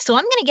 So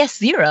I'm going to guess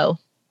 0.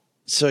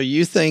 So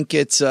you think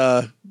it's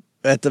at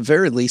the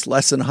very least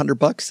less than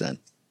 $100 then?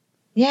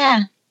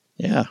 Yeah.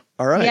 Yeah.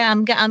 All right. Yeah,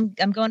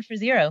 I'm going for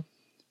 0.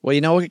 Well,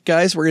 you know what,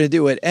 guys? We're going to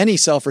do what any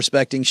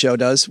self-respecting show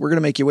does. We're going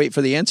to make you wait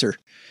for the answer.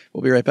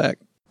 We'll be right back.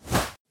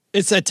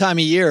 It's that time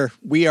of year.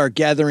 We are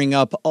gathering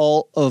up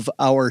all of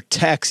our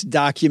tax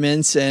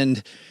documents,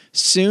 and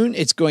soon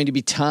it's going to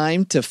be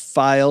time to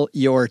file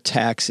your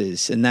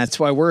taxes. And that's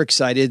why we're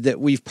excited that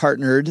we've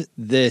partnered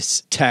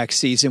this tax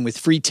season with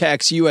Free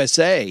Tax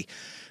USA.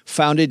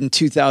 Founded in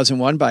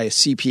 2001 by a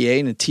CPA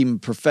and a team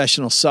of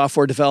professional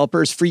software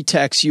developers, Free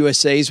Tax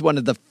USA is one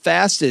of the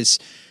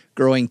fastest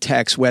growing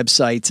tax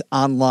websites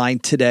online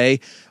today.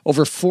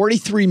 Over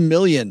 43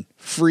 million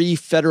free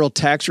federal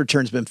tax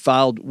returns been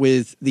filed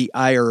with the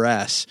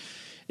IRS.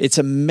 It's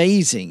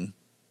amazing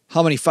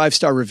how many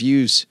 5-star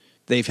reviews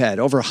they've had,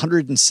 over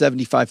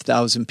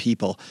 175,000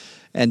 people.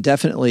 And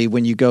definitely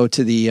when you go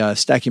to the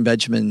Stacking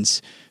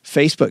Benjamins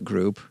Facebook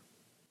group,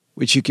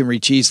 which you can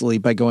reach easily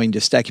by going to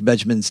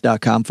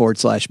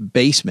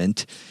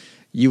stackingbenjamins.com/basement,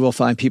 you will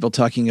find people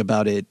talking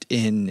about it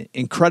in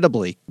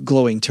incredibly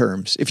glowing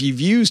terms. If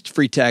you've used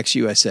Free Tax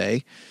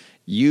USA,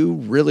 you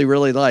really,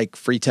 really like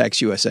Free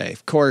Tax USA.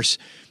 Of course,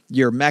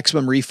 your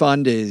maximum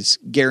refund is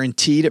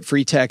guaranteed at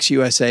Free Tax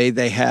USA.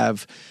 They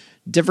have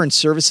different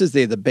services.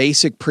 They have the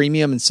basic,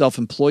 premium, and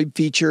self-employed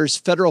features.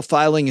 Federal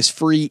filing is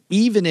free,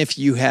 even if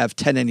you have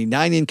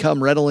 1099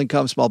 income, rental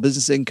income, small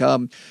business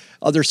income.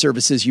 Other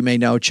services you may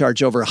know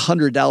charge over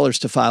 $100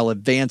 to file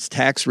advanced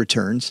tax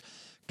returns.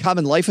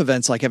 Common life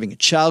events like having a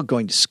child,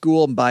 going to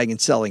school, and buying and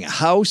selling a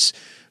house,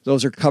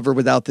 those are covered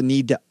without the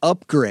need to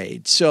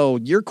upgrade. So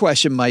your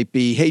question might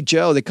be, hey,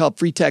 Joe, they call it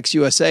Free Tax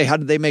USA. How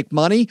do they make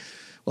money?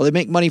 Well, they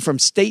make money from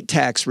state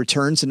tax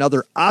returns and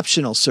other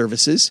optional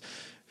services.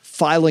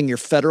 Filing your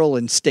federal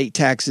and state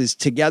taxes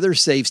together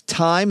saves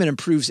time and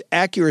improves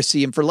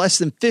accuracy. And for less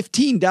than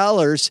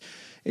 $15,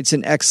 it's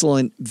an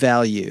excellent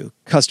value.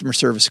 Customer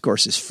service, of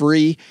course, is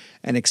free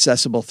and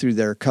accessible through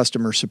their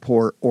customer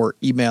support or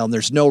email. And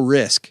there's no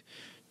risk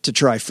to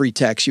try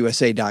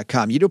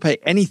freetaxusa.com. You don't pay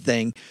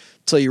anything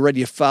until you're ready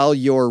to file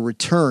your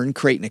return,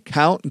 create an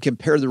account, and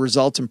compare the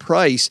results and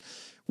price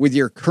with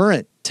your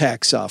current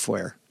tax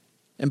software.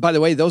 And by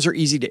the way, those are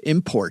easy to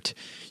import.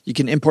 You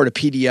can import a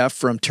PDF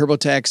from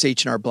TurboTax,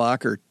 H&R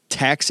Block, or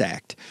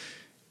TaxAct.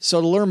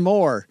 So to learn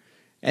more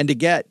and to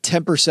get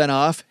 10%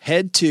 off,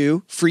 head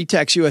to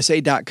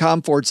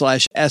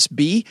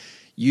freetaxusa.com/SB.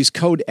 Use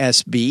code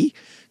SB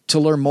to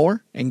learn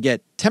more and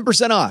get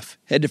 10% off.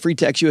 Head to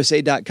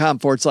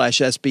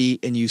freetaxusa.com/SB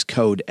and use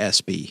code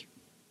SB.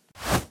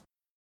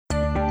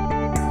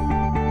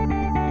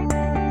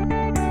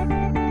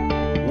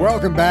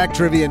 Welcome back,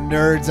 Trivia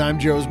Nerds. I'm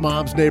Joe's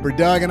mom's neighbor,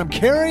 Doug, and I'm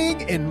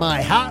carrying in my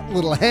hot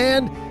little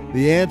hand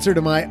the answer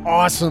to my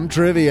awesome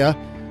trivia.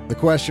 The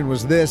question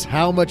was this: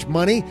 how much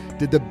money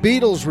did the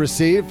Beatles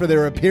receive for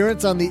their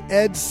appearance on the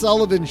Ed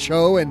Sullivan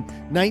Show in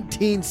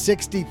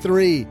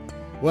 1963?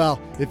 Well,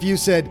 if you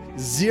said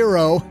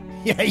zero,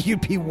 yeah,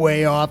 you'd be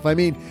way off. I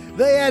mean,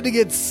 they had to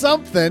get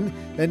something,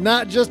 and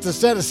not just a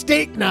set of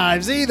steak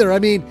knives either. I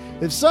mean,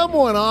 if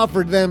someone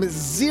offered them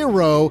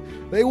zero,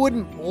 they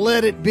wouldn't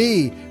let it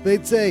be.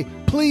 They'd say,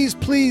 please,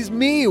 please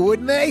me,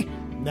 wouldn't they?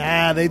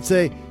 Nah, they'd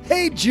say,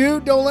 hey,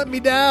 Jude, don't let me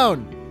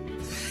down.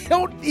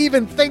 Don't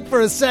even think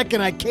for a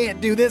second I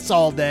can't do this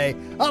all day.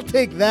 I'll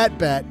take that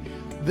bet.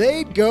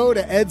 They'd go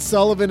to Ed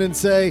Sullivan and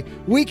say,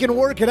 we can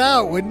work it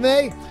out, wouldn't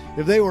they?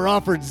 If they were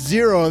offered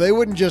zero, they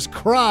wouldn't just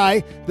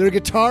cry. Their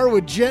guitar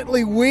would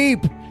gently weep.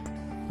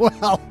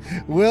 Well,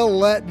 we'll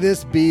let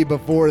this be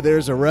before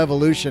there's a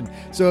revolution.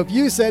 So if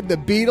you said the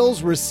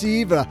Beatles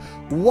receive a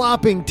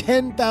whopping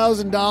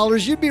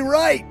 $10,000, you'd be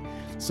right.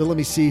 So let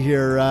me see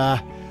here.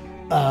 If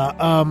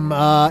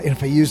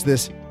I use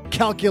this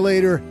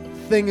calculator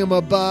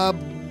thingamabob,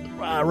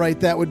 right,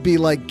 that would be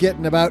like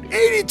getting about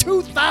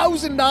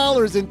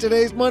 $82,000 in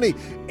today's money.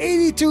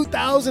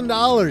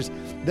 $82,000.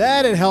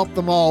 That'd help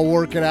them all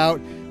work it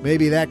out.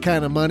 Maybe that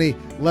kind of money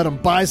let them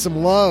buy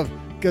some love.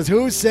 Because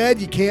who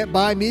said you can't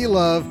buy me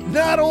love?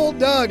 Not old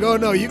Doug. Oh,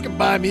 no, you can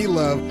buy me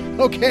love.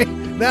 Okay,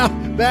 now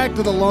back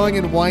to the long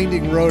and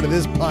winding road of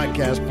this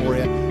podcast for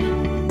you.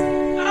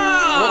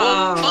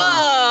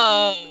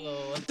 Oh.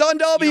 Don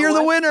Dalby, you're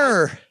the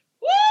winner.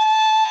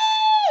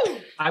 Woo!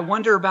 I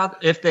wonder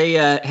about if they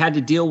had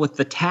to deal with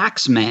the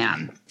tax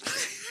man.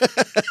 That's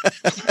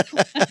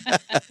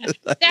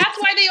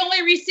why they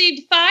only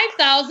received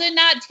 5,000,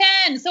 not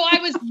 10. So I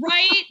was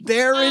right.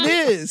 There it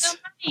is.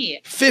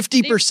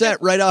 50%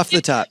 right off the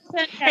top.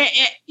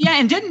 Yeah,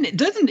 and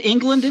didn't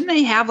England, didn't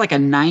they have like a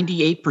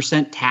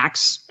 98%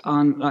 tax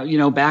on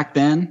back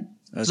then?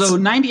 So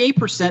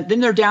 98%,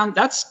 then they're down.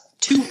 That's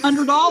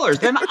 $200.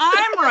 Then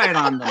I'm right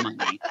on the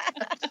money.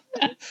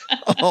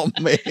 Oh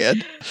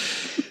man.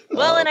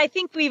 Well, and I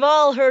think we've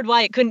all heard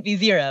why it couldn't be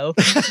zero.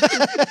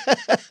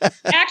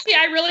 Actually,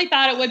 I really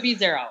thought it would be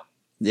zero.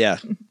 Yeah.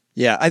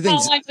 I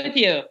think. I'm with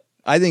you.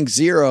 I think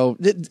zero.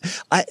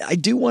 I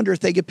do wonder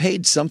if they get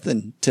paid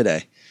something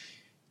today.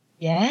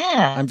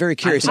 Yeah. I'm very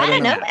curious. I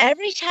don't know.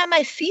 Every time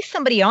I see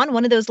somebody on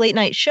one of those late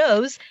night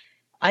shows,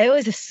 I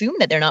always assume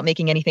that they're not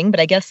making anything, but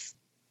I guess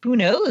who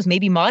knows?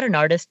 Maybe modern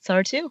artists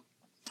are too.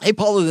 Hey,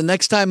 Paula, the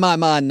next time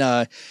I'm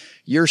on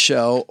your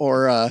show,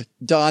 or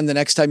Dawn, the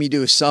next time you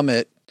do a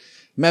summit,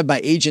 I'm have my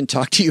agent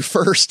talk to you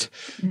first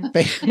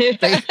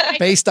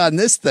based on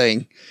this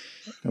thing.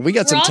 We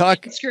got some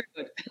talk.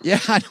 Yeah,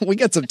 we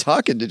got some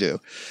talking to do.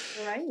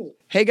 Right.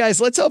 Hey guys,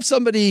 let's help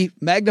somebody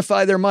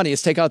magnify their money.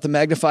 Let's take out the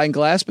magnifying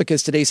glass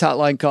because today's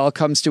hotline call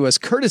comes to us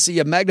courtesy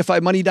of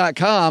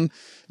magnifymoney.com.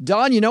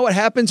 Dawn, you know what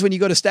happens when you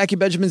go to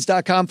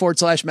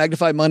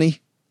stackingbenjamins.com/magnifymoney?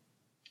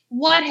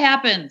 What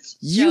happens?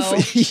 You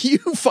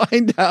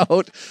find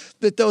out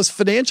that those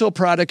financial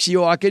products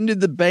you walk into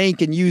the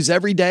bank and use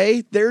every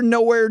day, they're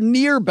nowhere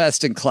near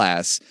best in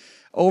class.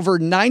 Over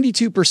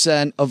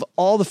 92% of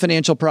all the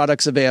financial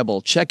products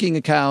available, checking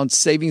accounts,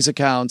 savings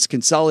accounts,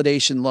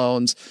 consolidation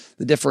loans,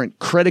 the different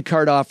credit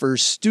card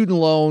offers, student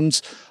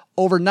loans,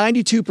 over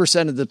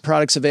 92% of the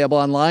products available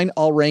online,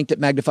 all ranked at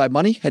Magnified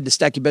Money. Head to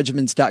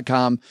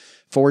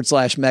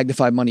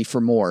stackingbenjamins.com/Magnified Money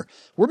for more.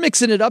 We're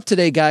mixing it up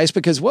today, guys,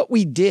 because what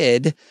we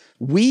did,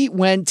 we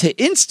went to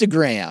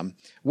Instagram,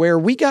 where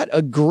we got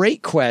a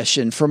great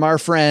question from our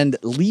friend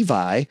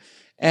Levi.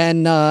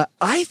 And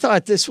I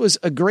thought this was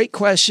a great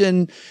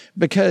question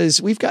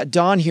because we've got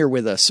Dawn here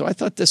with us. So I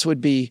thought this would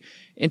be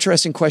an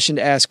interesting question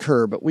to ask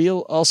her, but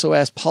we'll also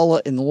ask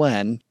Paula and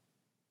Len.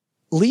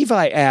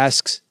 Levi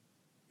asks,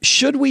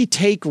 should we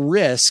take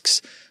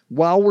risks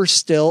while we're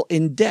still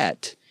in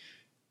debt?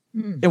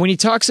 And when he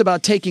talks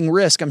about taking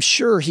risk, I'm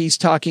sure he's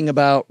talking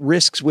about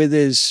risks with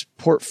his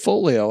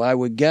portfolio, I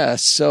would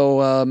guess.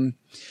 So,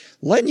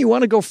 Len, you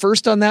want to go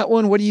first on that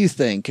one? What do you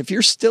think? If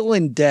you're still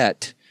in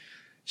debt,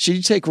 should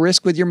you take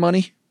risk with your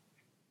money?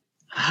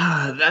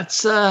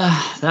 That's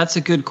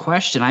a good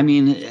question. I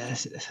mean,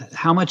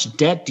 how much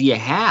debt do you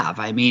have?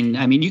 I mean,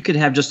 you could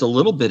have just a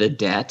little bit of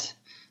debt,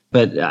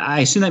 but I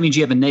assume that means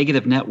you have a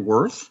negative net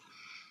worth.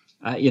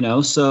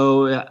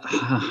 So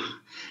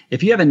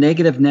if you have a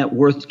negative net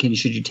worth,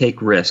 should you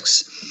take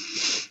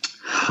risks?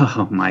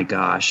 Oh my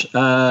gosh,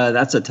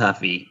 that's a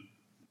toughie.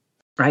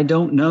 I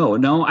don't know.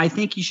 No, I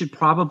think you should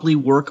probably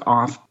work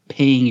off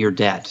paying your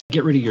debt.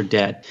 Get rid of your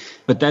debt.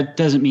 But that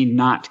doesn't mean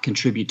not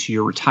contribute to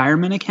your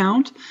retirement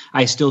account.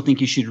 I still think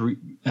you should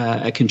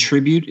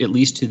contribute at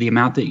least to the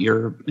amount that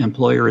your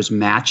employer is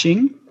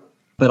matching.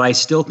 But I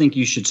still think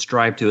you should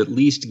strive to at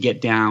least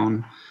get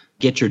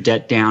your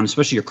debt down,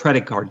 especially your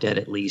credit card debt,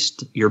 at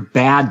least your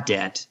bad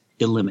debt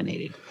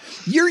eliminated.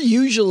 You're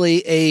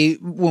usually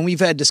when we've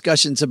had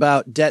discussions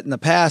about debt in the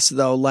past,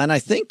 though, Len, I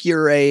think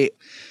you're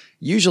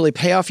usually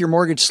pay off your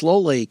mortgage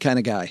slowly kind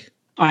of guy.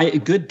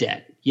 Good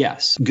debt.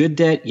 Yes. Good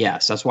debt.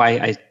 Yes. That's why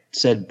I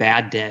said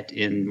bad debt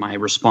in my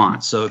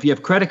response. So if you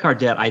have credit card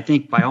debt, I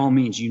think by all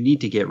means you need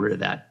to get rid of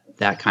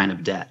that kind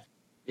of debt.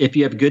 If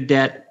you have good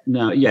debt,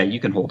 no, yeah, you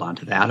can hold on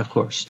to that, of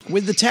course.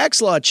 With the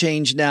tax law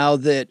change now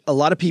that a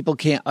lot of people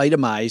can't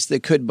itemize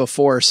that could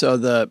before, so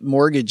the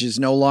mortgage is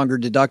no longer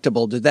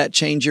deductible. Did that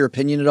change your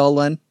opinion at all,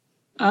 Len?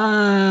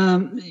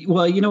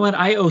 Well, you know what?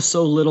 I owe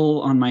so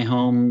little on my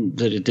home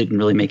that it didn't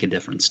really make a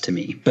difference to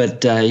me.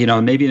 But,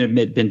 maybe it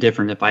had been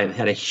different if I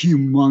had a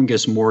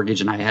humongous mortgage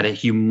and I had a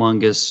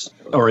humongous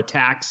or a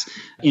tax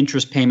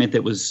interest payment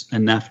that was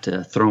enough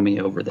to throw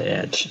me over the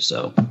edge.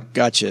 So,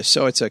 gotcha.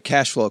 So it's a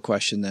cash flow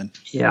question then.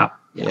 Yeah.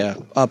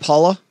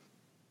 Paula?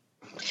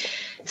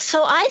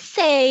 So I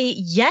say,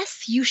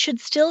 yes, you should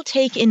still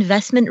take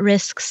investment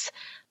risks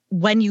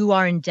when you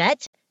are in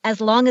debt, as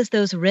long as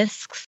those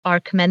risks are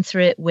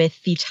commensurate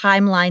with the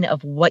timeline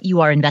of what you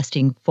are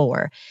investing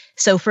for.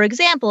 So, for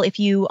example, if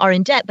you are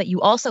in debt, but you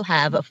also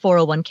have a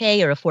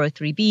 401k or a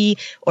 403b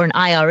or an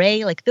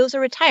IRA, like those are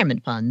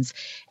retirement funds,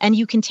 and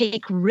you can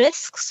take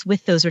risks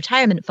with those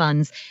retirement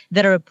funds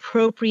that are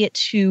appropriate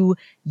to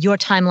your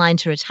timeline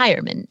to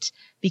retirement,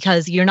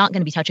 because you're not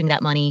going to be touching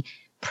that money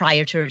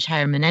prior to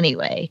retirement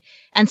anyway.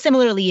 And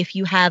similarly, if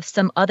you have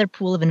some other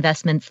pool of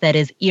investments that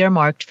is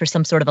earmarked for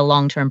some sort of a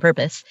long-term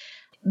purpose,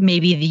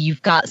 maybe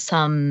you've got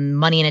some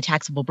money in a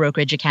taxable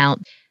brokerage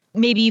account.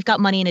 Maybe you've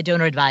got money in a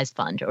donor advised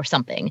fund or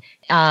something.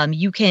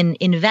 You can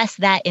invest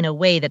that in a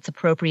way that's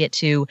appropriate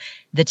to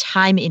the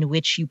time in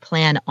which you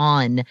plan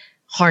on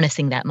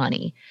harnessing that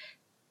money.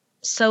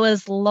 So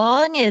as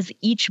long as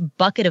each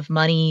bucket of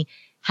money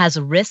has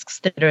risks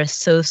that are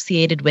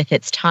associated with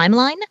its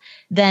timeline,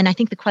 then I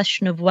think the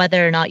question of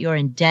whether or not you're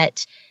in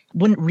debt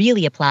wouldn't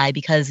really apply,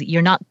 because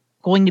you're not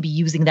going to be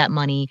using that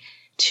money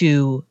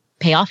to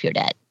pay off your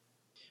debt.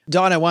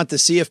 Dawn, I want the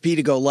CFP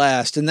to go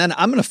last, and then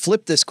I'm going to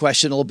flip this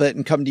question a little bit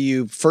and come to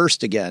you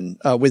first again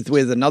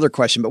with another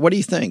question. But what do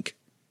you think?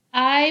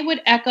 I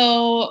would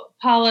echo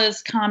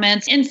Paula's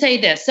comments and say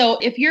this. So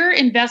if you're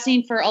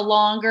investing for a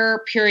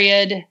longer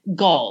period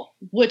goal,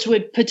 which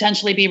would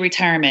potentially be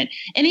retirement,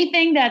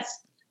 anything that's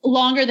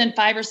longer than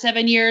 5 or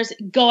 7 years,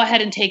 go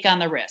ahead and take on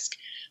the risk.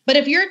 But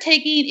if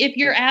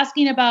you're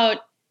asking about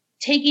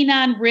taking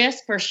on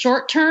risk for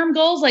short-term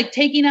goals, like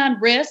taking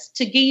on risk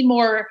to gain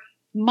more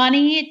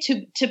money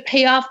to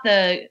pay off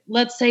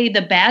let's say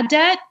the bad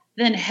debt,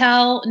 then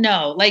hell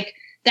no. Like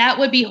that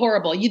would be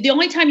horrible. The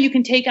only time you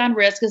can take on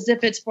risk is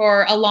if it's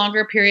for a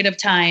longer period of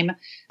time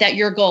that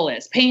your goal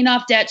is. Paying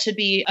off debt should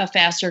be a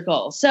faster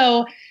goal.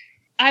 So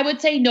I would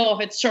say no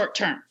if it's short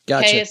term.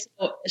 Gotcha. Okay,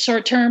 so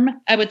short term,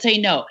 I would say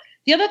no.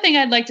 The other thing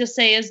I'd like to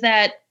say is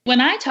that when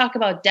I talk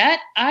about debt,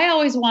 I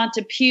always want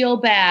to peel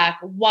back,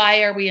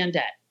 why are we in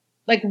debt?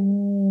 Like,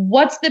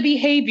 what's the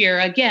behavior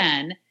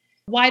again?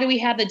 Why do we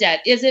have the debt?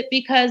 Is it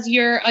because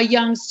you're a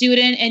young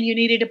student and you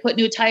needed to put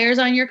new tires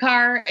on your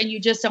car and you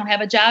just don't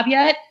have a job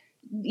yet?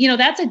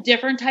 That's a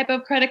different type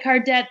of credit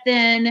card debt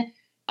than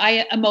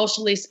I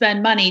emotionally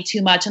spend money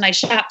too much and I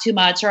shop too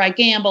much or I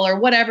gamble or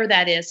whatever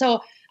that is. So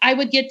I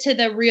would get to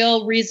the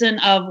real reason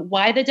of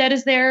why the debt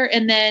is there,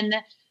 and then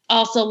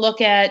also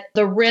look at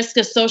the risk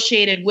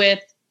associated with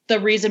the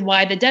reason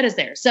why the debt is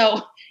there.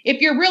 So if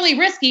you're really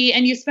risky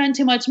and you spend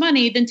too much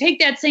money, then take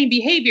that same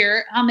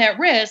behavior on that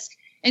risk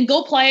and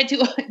go apply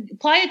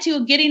it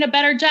to getting a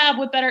better job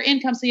with better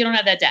income so you don't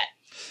have that debt.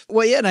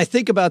 Well, yeah, and I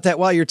think about that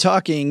while you're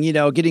talking,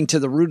 getting to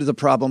the root of the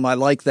problem. I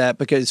like that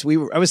because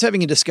I was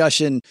having a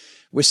discussion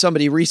with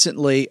somebody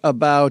recently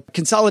about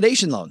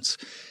consolidation loans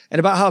and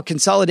about how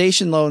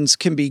consolidation loans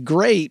can be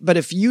great, but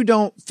if you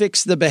don't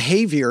fix the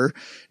behavior,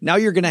 now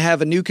you're going to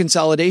have a new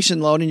consolidation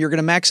loan and you're going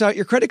to max out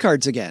your credit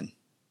cards again.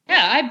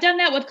 Yeah, I've done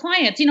that with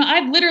clients.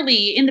 I've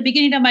literally, in the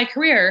beginning of my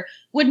career,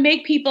 would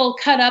make people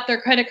cut up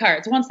their credit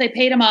cards once they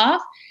paid them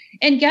off.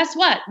 And guess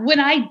what? When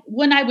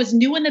I was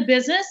new in the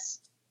business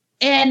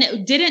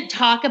and didn't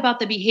talk about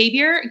the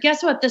behavior,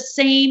 guess what? The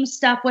same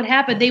stuff would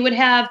happen. They would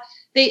have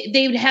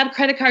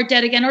credit card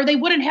debt again, or they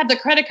wouldn't have the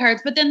credit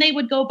cards, but then they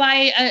would go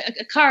buy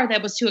a car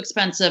that was too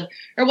expensive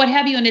or what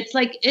have you. And it's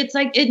like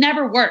it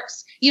never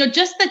works.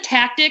 Just the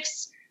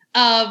tactics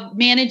of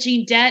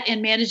managing debt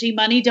and managing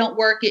money don't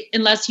work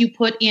unless you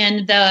put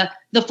in the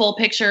full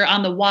picture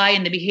on the why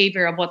and the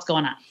behavior of what's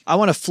going on. I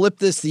want to flip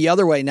this the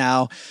other way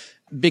now,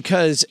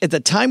 because at the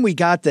time we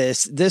got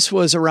this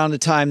was around the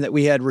time that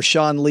we had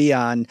Rashawn Lee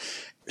on.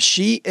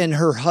 She and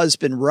her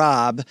husband,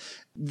 Rob,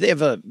 they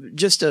have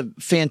just a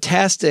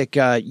fantastic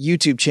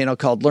YouTube channel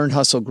called Learn,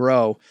 Hustle,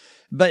 Grow.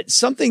 But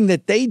something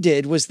that they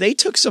did was they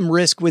took some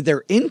risk with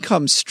their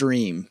income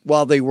stream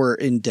while they were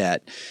in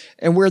debt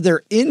and where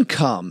their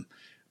income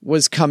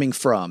was coming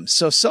from.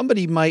 So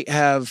somebody might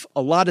have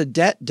a lot of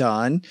debt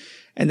done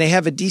and they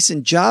have a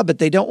decent job, but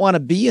they don't want to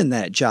be in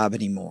that job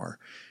anymore.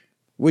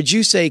 Would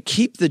you say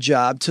keep the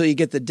job till you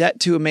get the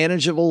debt to a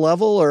manageable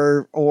level,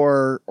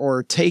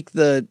 or take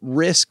the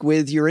risk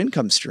with your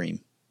income stream?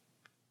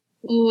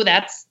 Ooh,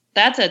 that's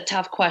a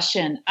tough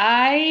question.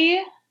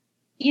 Again,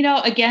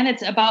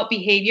 it's about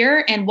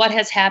behavior and what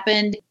has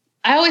happened.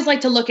 I always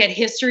like to look at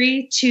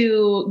history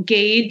to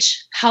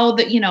gauge how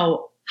they're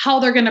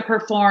going to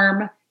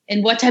perform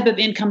and what type of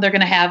income they're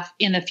going to have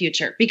in the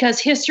future, because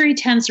history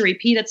tends to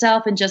repeat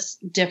itself in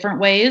just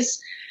different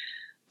ways.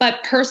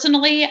 But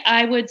personally,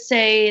 I would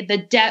say the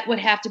debt would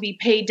have to be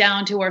paid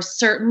down to a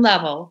certain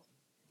level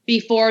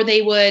before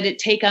they would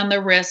take on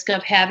the risk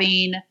of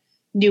having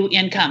new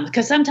income.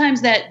 Because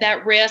sometimes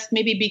that risk,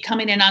 maybe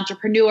becoming an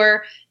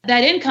entrepreneur,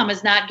 that income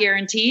is not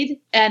guaranteed,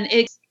 and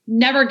it's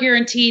never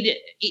guaranteed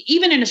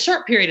even in a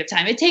short period of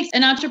time. It takes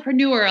an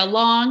entrepreneur a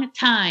long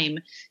time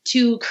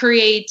to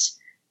create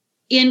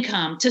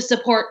income to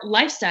support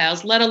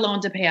lifestyles, let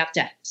alone to pay off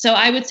debt. So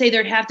I would say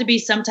there'd have to be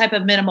some type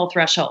of minimal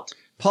threshold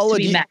to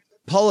be met.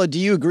 Paula, do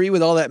you agree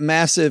with all that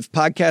massive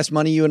podcast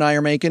money you and I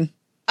are making?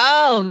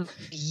 Oh,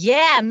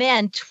 yeah,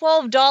 man.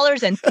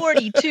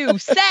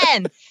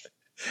 $12.42.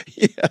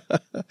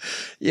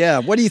 Yeah.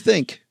 What do you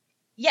think?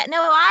 Yeah,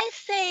 no, I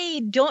say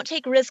don't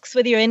take risks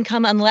with your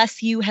income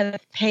unless you have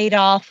paid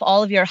off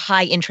all of your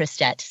high interest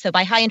debt. So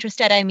by high interest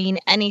debt, I mean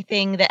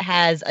anything that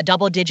has a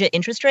double-digit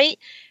interest rate.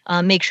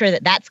 Make sure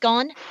that that's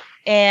gone.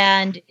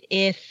 And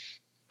if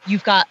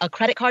you've got a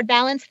credit card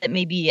balance that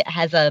maybe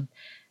has a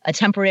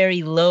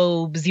temporary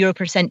low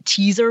 0%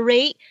 teaser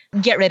rate,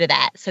 get rid of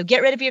that. So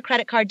get rid of your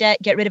credit card debt,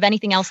 get rid of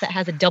anything else that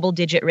has a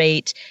double-digit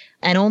rate.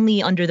 And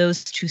only under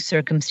those two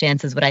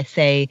circumstances would I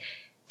say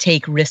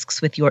take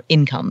risks with your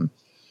income.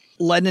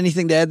 Len,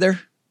 anything to add there?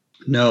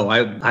 No,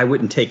 I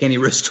wouldn't take any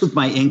risks with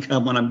my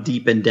income when I'm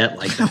deep in debt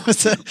like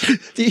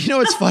that. You know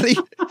what's funny?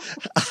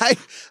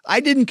 I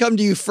didn't come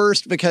to you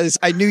first because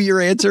I knew your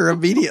answer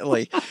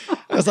immediately.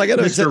 I was like,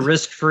 Mr.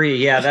 Risk-free.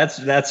 Yeah,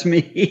 that's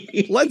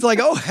me. Len's like,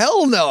 oh,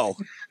 hell no.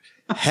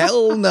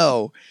 Hell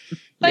no.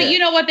 But you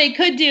know what they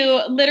could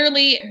do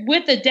literally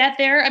with the debt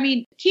there? I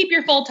mean, keep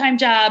your full-time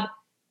job,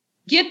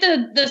 get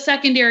the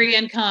secondary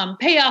income,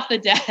 pay off the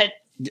debt,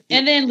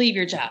 and then leave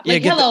your job.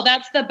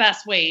 That's the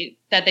best way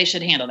that they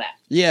should handle that.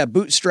 Yeah,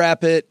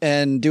 bootstrap it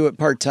and do it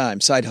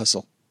part-time, side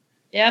hustle.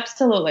 Yeah,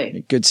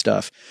 absolutely. Good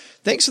stuff.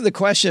 Thanks for the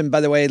question,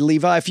 by the way,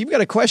 Levi. If you've got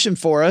a question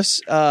for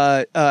us,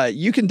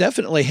 you can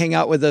definitely hang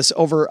out with us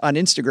over on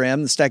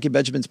Instagram, the Stacking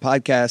Benjamins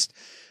podcast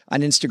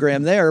on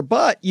Instagram there.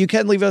 But you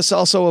can leave us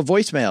also a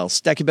voicemail,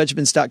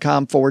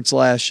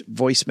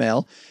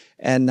 stackingbenjamins.com/voicemail,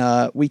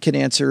 and we can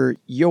answer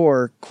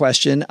your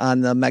question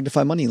on the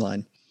Magnify Money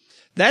line.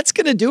 That's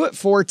going to do it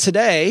for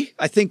today.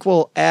 I think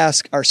we'll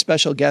ask our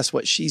special guest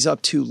what she's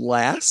up to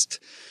last.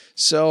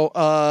 So,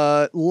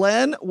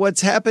 Len,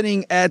 what's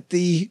happening at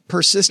the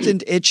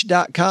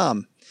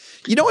persistentitch.com?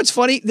 You know what's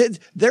funny?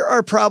 There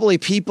are probably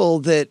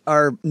people that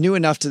are new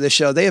enough to this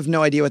show. They have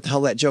no idea what the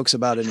hell that joke's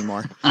about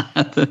anymore.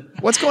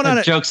 What's going on?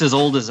 That joke's as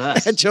old as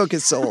us. That joke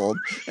is so old.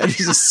 And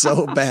it's just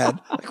so bad.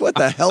 Like, what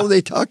the hell are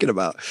they talking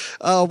about?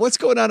 What's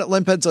going on at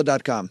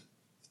lenpenso.com?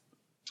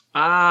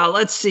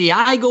 Let's see.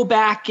 I go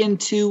back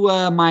into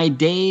my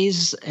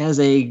days as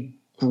a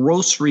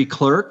grocery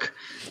clerk,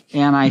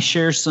 and I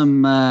share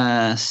some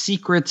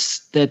secrets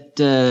that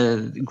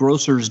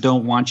grocers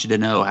don't want you to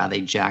know, how they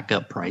jack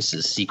up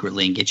prices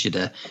secretly and get you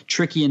to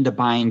trick you into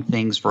buying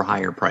things for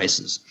higher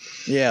prices.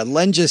 Yeah,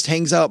 Len just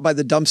hangs out by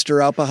the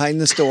dumpster out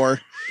behind the store,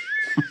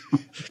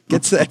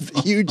 gets that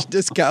huge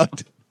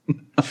discount.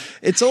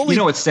 It's only,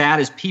 what's sad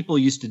is people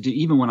used to do,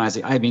 even when I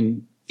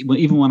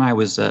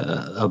was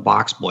a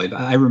box boy,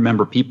 I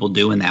remember people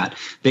doing that.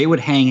 They would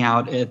hang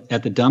out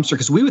at the dumpster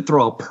because we would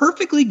throw out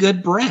perfectly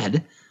good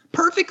bread,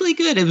 perfectly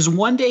good. It was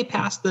one day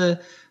past the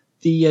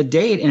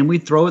date, and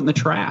we'd throw it in the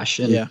trash,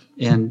 and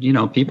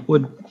people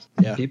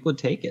would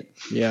take it.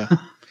 Yeah.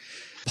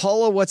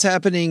 Paula, what's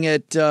happening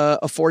at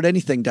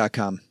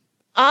affordanything.com?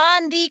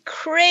 On the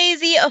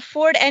crazy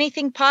Afford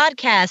Anything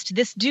podcast,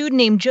 this dude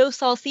named Joe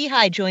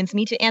Salsihai joins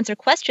me to answer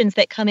questions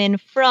that come in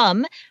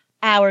from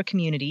our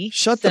community.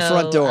 Shut the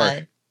front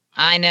door.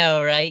 I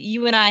know, right?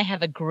 You and I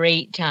have a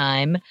great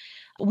time.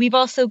 We've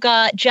also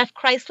got Jeff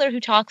Chrysler, who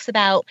talks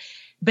about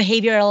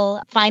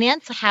behavioral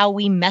finance, how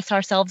we mess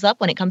ourselves up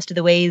when it comes to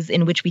the ways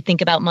in which we think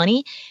about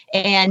money,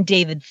 and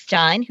David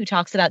Stein, who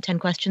talks about 10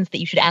 questions that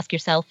you should ask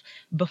yourself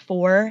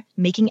before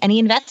making any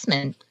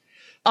investment.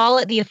 All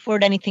at the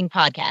Afford Anything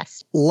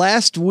podcast.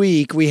 Last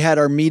week, we had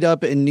our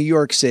meetup in New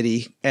York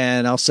City,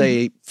 and I'll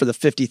say for the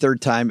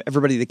 53rd time,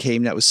 everybody that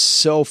came, that was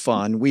so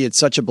fun. We had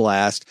such a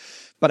blast.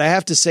 But I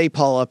have to say,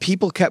 Paula,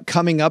 people kept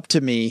coming up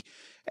to me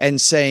and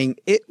saying,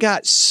 it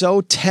got so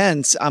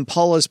tense on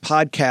Paula's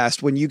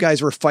podcast when you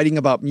guys were fighting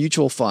about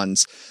mutual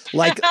funds.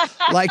 Like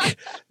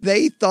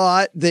they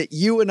thought that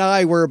you and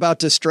I were about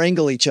to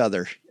strangle each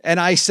other. And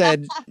I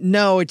said,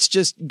 no, it's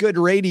just good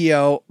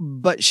radio,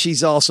 but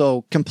she's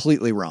also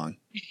completely wrong.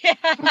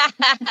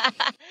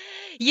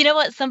 You know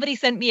what? Somebody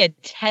sent me a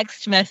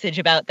text message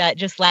about that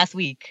just last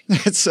week.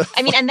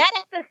 And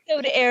that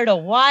episode aired a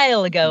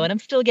while ago, and I'm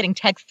still getting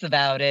texts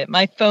about it.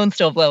 My phone's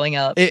still blowing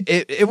up.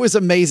 It was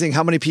amazing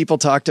how many people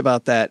talked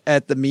about that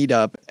at the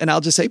meetup. And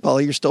I'll just say,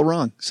 Paula, you're still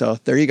wrong. So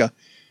there you go.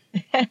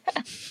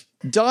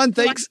 Dawn,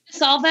 thanks. To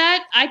solve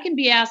that, I can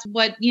be asked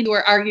what you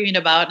were arguing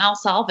about, and I'll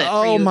solve it.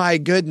 Oh my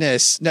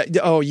goodness!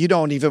 No, you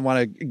don't even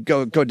want to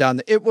go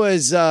down. It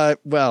was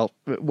well,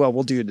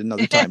 we'll do it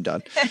another time,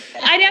 Dawn.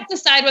 I'd have to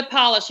side with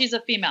Paula. She's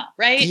a female,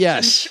 right?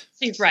 Yes,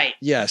 she's right.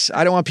 Yes,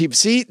 I don't want people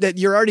see that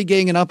you're already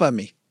ganging up on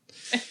me.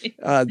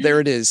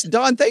 There it is.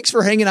 Dawn, thanks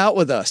for hanging out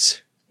with us.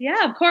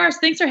 Yeah, of course.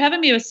 Thanks for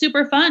having me. It was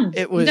super fun.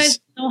 You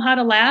guys know how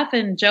to laugh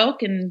and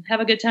joke and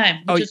have a good time,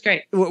 which is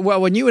great. Well,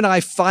 when you and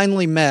I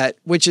finally met,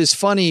 which is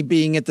funny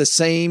being at the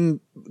same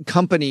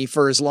company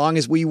for as long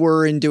as we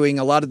were and doing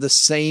a lot of the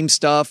same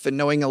stuff and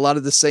knowing a lot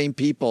of the same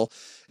people,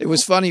 it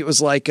was funny. It was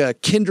like a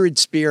kindred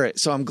spirit.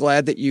 So I'm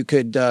glad that you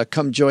could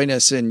come join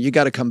us, and you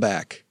got to come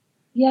back.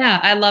 Yeah,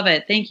 I love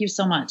it. Thank you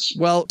so much.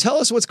 Well, tell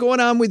us what's going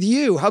on with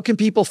you. How can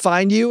people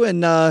find you,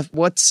 and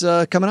what's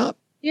coming up?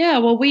 Yeah,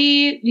 well,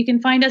 you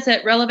can find us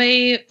at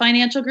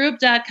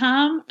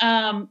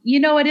relevefinancialgroup.com.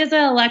 It is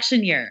an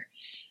election year.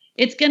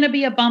 It's going to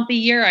be a bumpy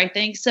year, I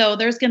think. So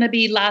there's going to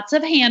be lots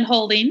of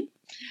hand-holding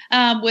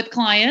with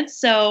clients.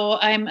 So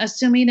I'm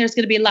assuming there's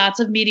going to be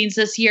lots of meetings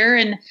this year.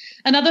 And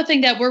another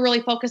thing that we're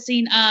really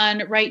focusing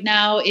on right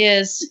now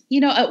is,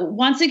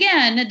 once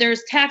again,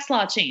 there's tax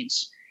law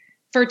change.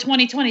 For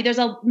 2020, there's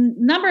a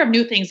number of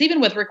new things,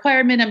 even with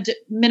required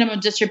minimum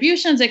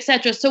distributions, et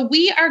cetera. So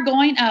we are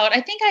going out.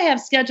 I think I have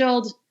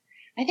scheduled,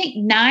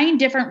 9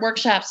 different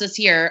workshops this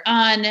year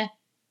on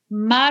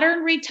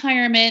modern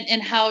retirement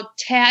and how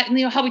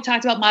we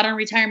talked about modern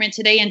retirement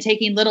today and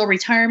taking little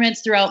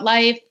retirements throughout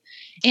life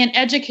and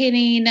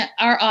educating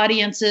our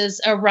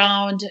audiences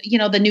around,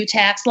 the new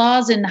tax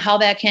laws and how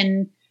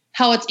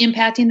it's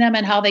impacting them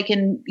and how they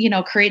can,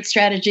 create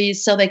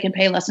strategies so they can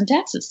pay less in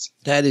taxes.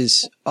 That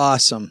is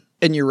awesome.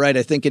 And you're right.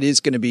 I think it is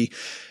going to be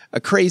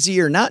a crazy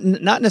year, not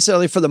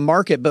necessarily for the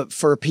market, but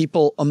for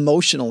people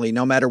emotionally,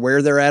 no matter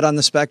where they're at on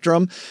the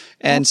spectrum.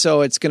 And so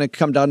it's going to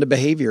come down to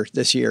behavior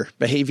this year.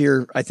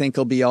 Behavior, I think,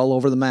 will be all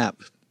over the map.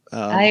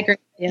 I agree.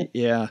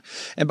 Yeah.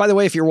 And by the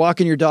way, if you're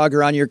walking your dog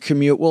or on your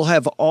commute, we'll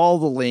have all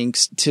the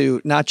links to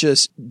not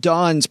just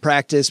Dawn's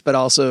practice, but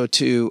also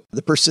to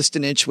the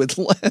Persistent Itch with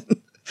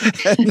Len.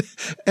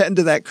 and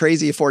to that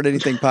crazy Afford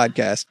Anything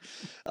podcast.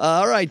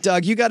 All right,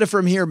 Doug, you got it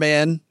from here,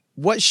 man.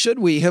 What should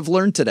we have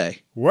learned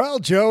today? Well,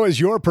 Joe, as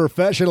your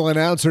professional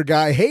announcer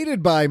guy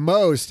hated by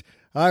most,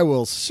 I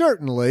will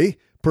certainly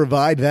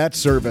provide that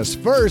service.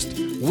 First,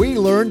 we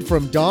learned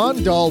from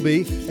Don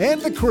Dalby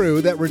and the crew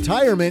that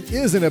retirement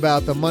isn't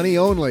about the money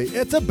only.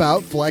 It's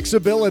about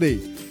flexibility.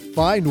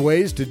 Find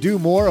ways to do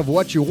more of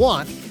what you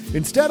want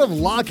instead of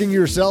locking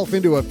yourself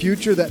into a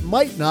future that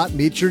might not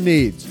meet your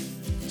needs.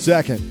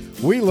 Second,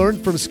 we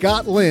learned from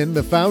Scott Lynn,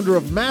 the founder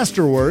of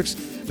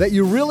Masterworks, that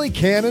you really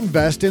can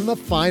invest in the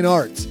fine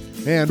arts.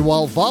 And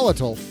while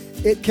volatile,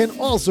 it can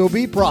also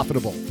be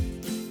profitable.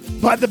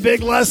 But the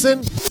big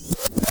lesson?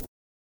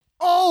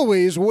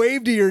 Always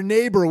wave to your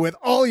neighbor with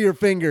all your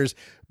fingers.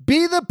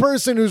 Be the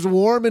person who's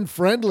warm and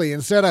friendly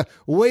instead of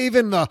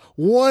waving the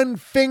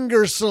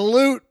one-finger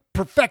salute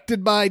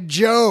perfected by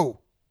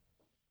Joe.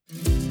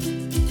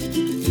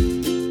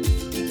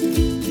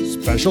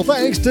 Special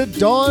thanks to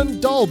Dawn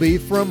Dalby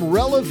from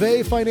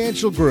Releve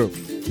Financial Group.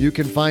 You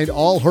can find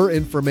all her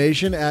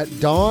information at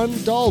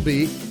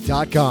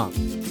dawndalby.com.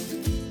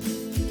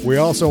 We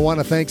also want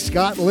to thank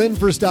Scott Lynn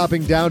for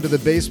stopping down to the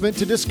basement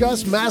to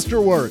discuss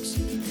Masterworks.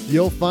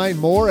 You'll find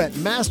more at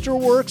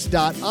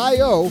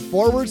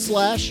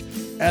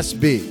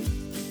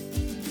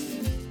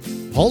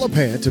masterworks.io/SB. Paula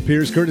Pant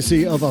appears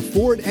courtesy of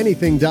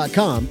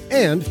AffordAnything.com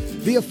and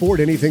the Afford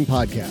Anything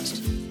podcast.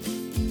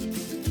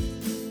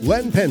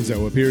 Len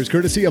Penzo appears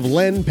courtesy of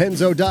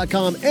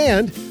lenpenzo.com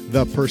and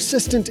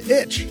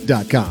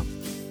thepersistentitch.com.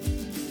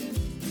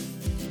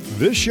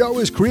 This show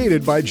is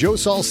created by Joe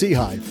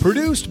Saul-Sehy,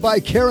 produced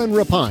by Karen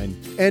Rapine,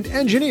 and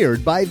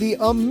engineered by the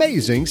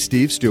amazing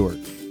Steve Stewart.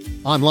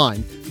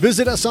 Online,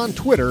 visit us on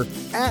Twitter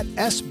at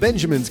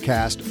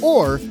SBenjaminsCast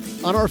or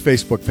on our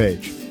Facebook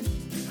page.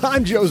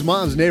 I'm Joe's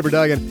mom's neighbor,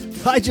 Doug, and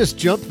I just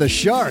jumped the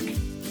shark.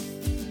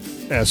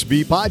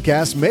 SB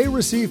Podcasts may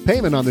receive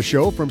payment on the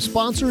show from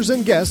sponsors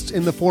and guests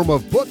in the form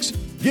of books,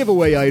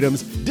 giveaway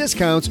items,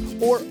 discounts,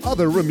 or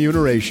other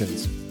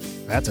remunerations.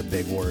 That's a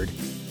big word.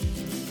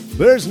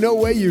 There's no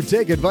way you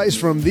take advice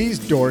from these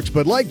dorks,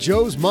 but like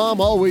Joe's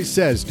mom always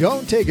says,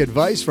 don't take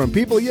advice from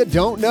people you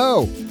don't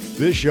know.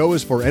 This show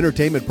is for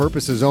entertainment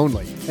purposes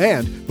only,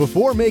 and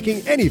before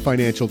making any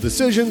financial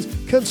decisions,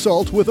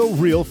 consult with a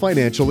real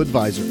financial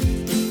advisor.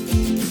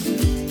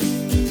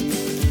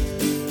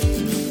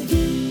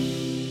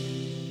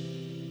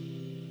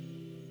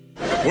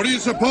 What do you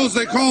suppose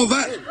they call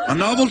that? A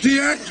novelty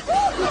act?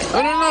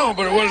 I don't know,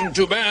 but it wasn't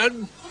too bad.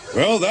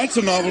 Well, that's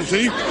a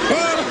novelty.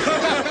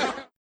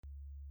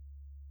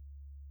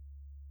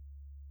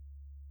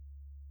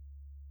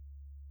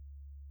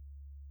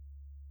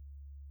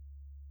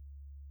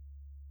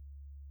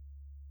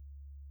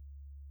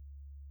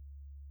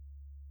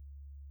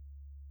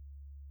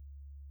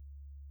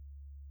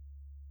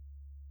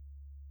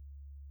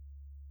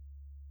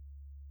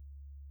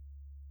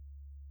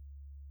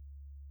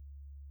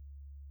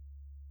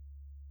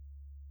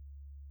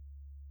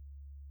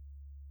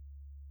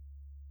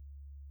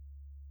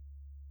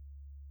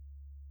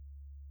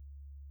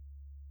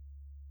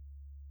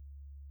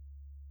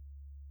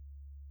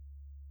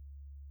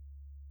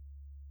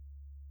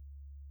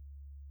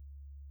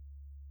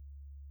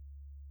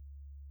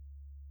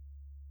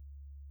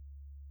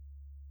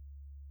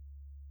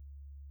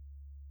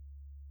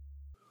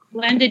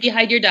 Len, did you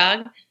hide your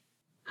dog?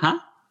 Huh?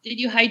 Did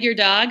you hide your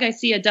dog? I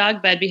see a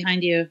dog bed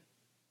behind you.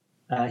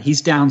 He's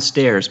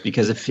downstairs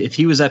because if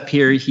he was up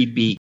here, he'd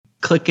be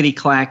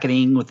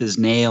clickety-clacketing with his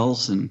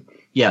nails. And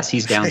yes,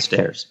 he's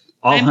downstairs.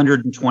 All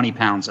 120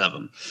 pounds of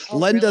him. Oh,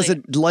 Len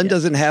really?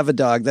 Doesn't have a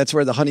dog. That's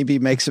where the honeybee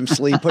makes him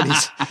sleep when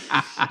he's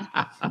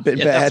been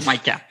bad. That's my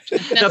couch.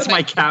 That's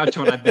my couch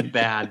when I've been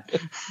bad.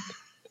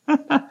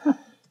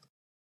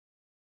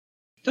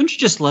 Don't you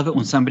just love it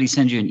when somebody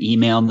sends you an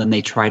email and then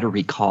they try to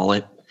recall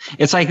it?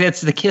 It's like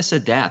that's the kiss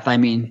of death. I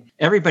mean,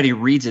 everybody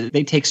reads it.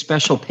 They take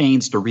special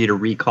pains to read a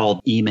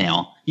recalled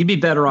email. You'd be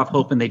better off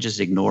hoping they just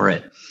ignore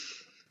it.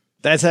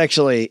 That's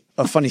actually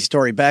a funny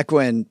story. Back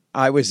when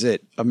I was at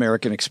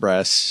American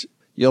Express,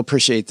 you'll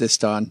appreciate this,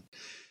 Don.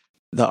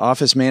 The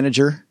office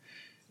manager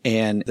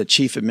and the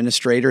chief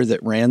administrator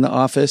that ran the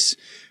office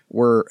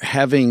were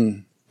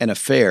having an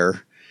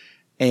affair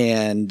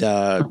and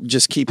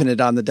just keeping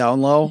it on the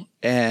down low.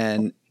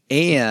 And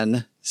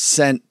Anne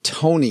sent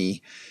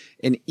Tony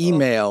an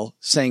email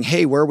saying,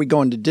 hey, where are we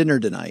going to dinner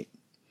tonight?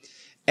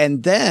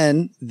 And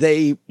then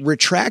they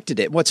retracted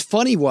it. What's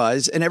funny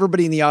was, and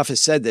everybody in the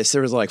office said this,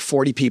 there was like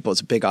 40 people.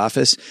 It's a big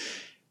office.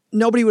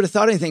 Nobody would have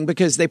thought anything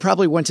because they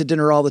probably went to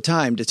dinner all the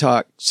time to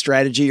talk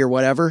strategy or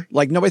whatever.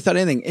 Like nobody thought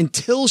anything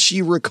until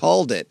she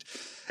recalled it.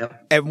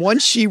 Yep. And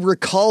once she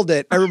recalled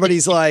it,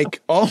 everybody's like,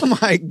 oh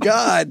my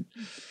God.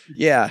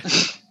 Yeah.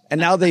 And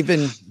now they've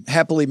been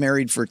happily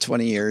married for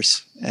 20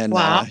 years. And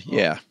wow.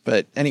 Yeah.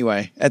 But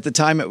anyway, at the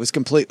time it was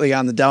completely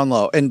on the down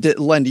low. And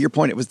Len, to your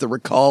point, it was the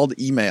recalled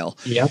email.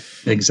 Yep.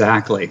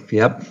 Exactly.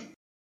 Yep.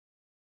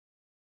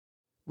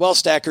 Well,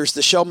 Stackers,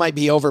 the show might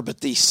be over,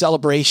 but the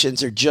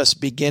celebrations are just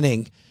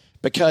beginning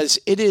because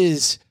it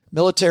is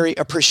Military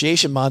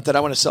Appreciation Month. And I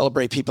want to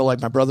celebrate people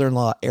like my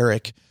brother-in-law,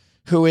 Eric,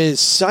 who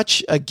is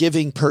such a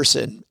giving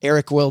person.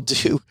 Eric will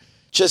do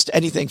just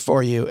anything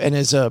for you. And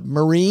as a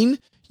Marine,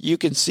 you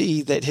can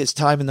see that his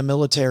time in the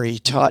military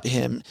taught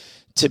him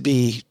to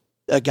be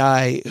a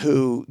guy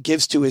who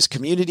gives to his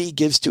community,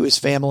 gives to his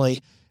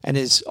family, and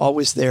is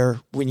always there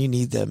when you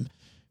need them.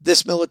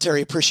 This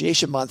Military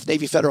Appreciation Month,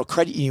 Navy Federal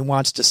Credit Union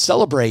wants to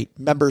celebrate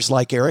members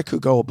like Eric who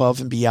go above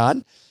and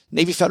beyond.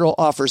 Navy Federal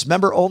offers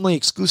member-only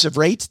exclusive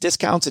rates,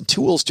 discounts, and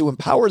tools to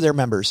empower their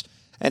members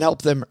and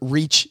help them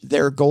reach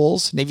their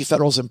goals. Navy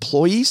Federal's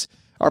employees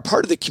are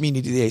part of the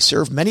community they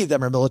serve. Many of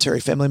them are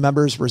military family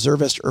members,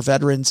 reservists, or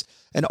veterans,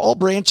 and all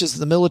branches of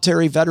the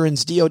military,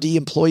 veterans, DOD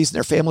employees, and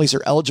their families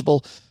are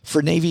eligible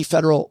for Navy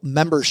Federal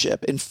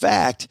membership. In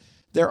fact,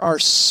 there are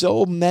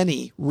so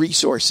many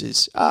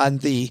resources on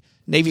the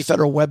Navy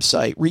Federal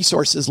website,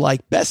 resources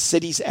like Best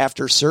Cities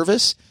After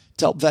Service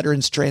to help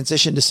veterans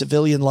transition to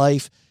civilian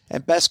life,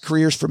 and Best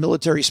Careers for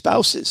Military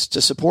Spouses to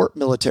support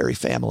military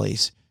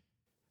families.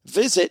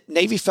 Visit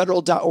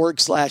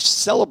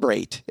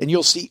NavyFederal.org/celebrate, and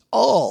you'll see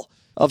all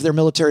of their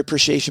Military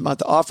Appreciation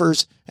Month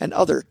offers and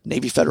other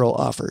Navy Federal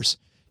offers.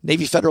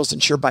 Navy Federal is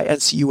insured by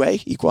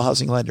NCUA, Equal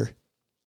Housing Lender.